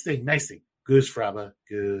 nice thing. Goose Fraba.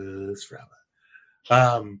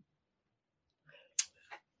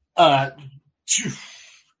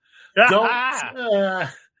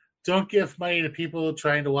 Don't give money to people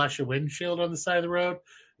trying to wash a windshield on the side of the road.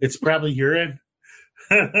 It's probably urine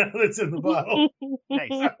that's in the bottle.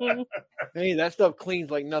 Nice. Hey, that stuff cleans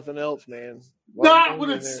like nothing else, man. Not when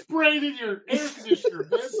it's sprayed in your air conditioner,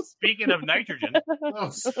 man. Speaking of nitrogen.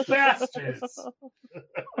 Those bastards.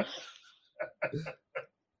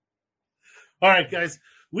 All right, guys.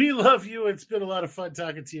 We love you. It's been a lot of fun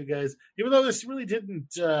talking to you guys. Even though this really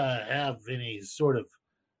didn't have any sort of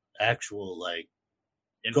actual,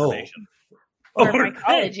 information. Or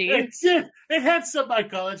mycology. It had some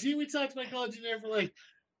mycology. We talked mycology there for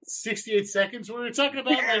 68 seconds. We were talking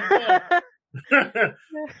about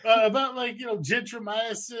about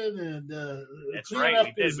gentromycin and that's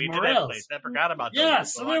right. We did that place. I forgot about that. Yeah,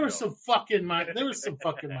 so there was some fucking mycology.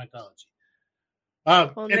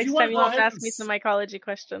 Well, next time you'll have to ask me some mycology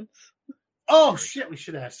questions. Oh shit! We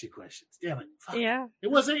should ask you questions. Damn it! Fuck. Yeah,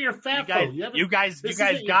 it wasn't your FAFO. You guys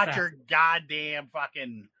got your goddamn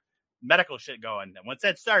fucking medical shit going. And once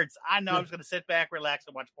that starts, I know I'm just gonna sit back, relax,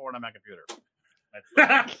 and watch porn on my computer.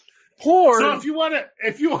 That's Porn. So if you want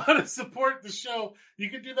to support the show, you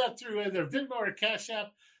can do that through either Venmo or Cash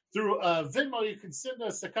App. Through Venmo, you can send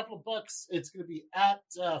us a couple of bucks. It's going to be at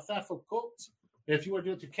FAFO Cult. If you want to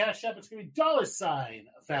do it through Cash App, it's going to be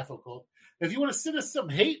 $FAFO Cult. If you want to send us some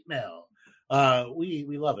hate mail,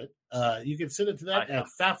 we love it. You can send it to that at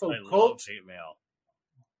FAFOCult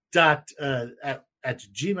at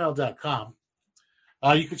gmail.com.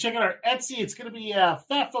 You can check out our Etsy. It's going to be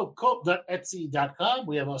FAFOCult.etsy.com.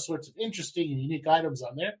 We have all sorts of interesting and unique items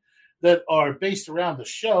on there that are based around the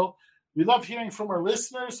show. We love hearing from our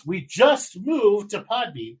listeners. We just moved to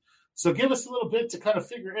Podbean, so give us a little bit to kind of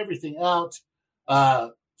figure everything out.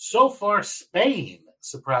 So far, Spain,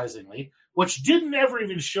 surprisingly, which didn't ever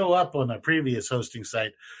even show up on a previous hosting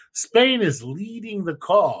site, Spain is leading the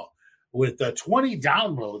call with 20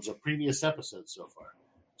 downloads of previous episodes so far.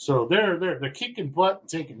 So they're kicking butt and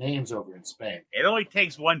taking names over in Spain. It only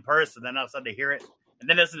takes one person, then all of a sudden to hear it, and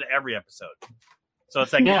then listen to every episode. So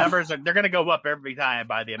it's like the numbers they're going to go up every time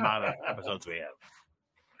by the amount of episodes we have.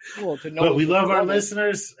 Well, but we love our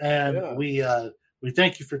listeners, and we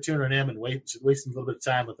thank you for tuning in and wasting a little bit of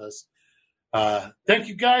time with us. Thank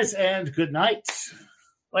you guys, and good night.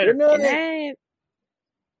 Later. Good night. Good night.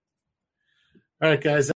 All right, guys.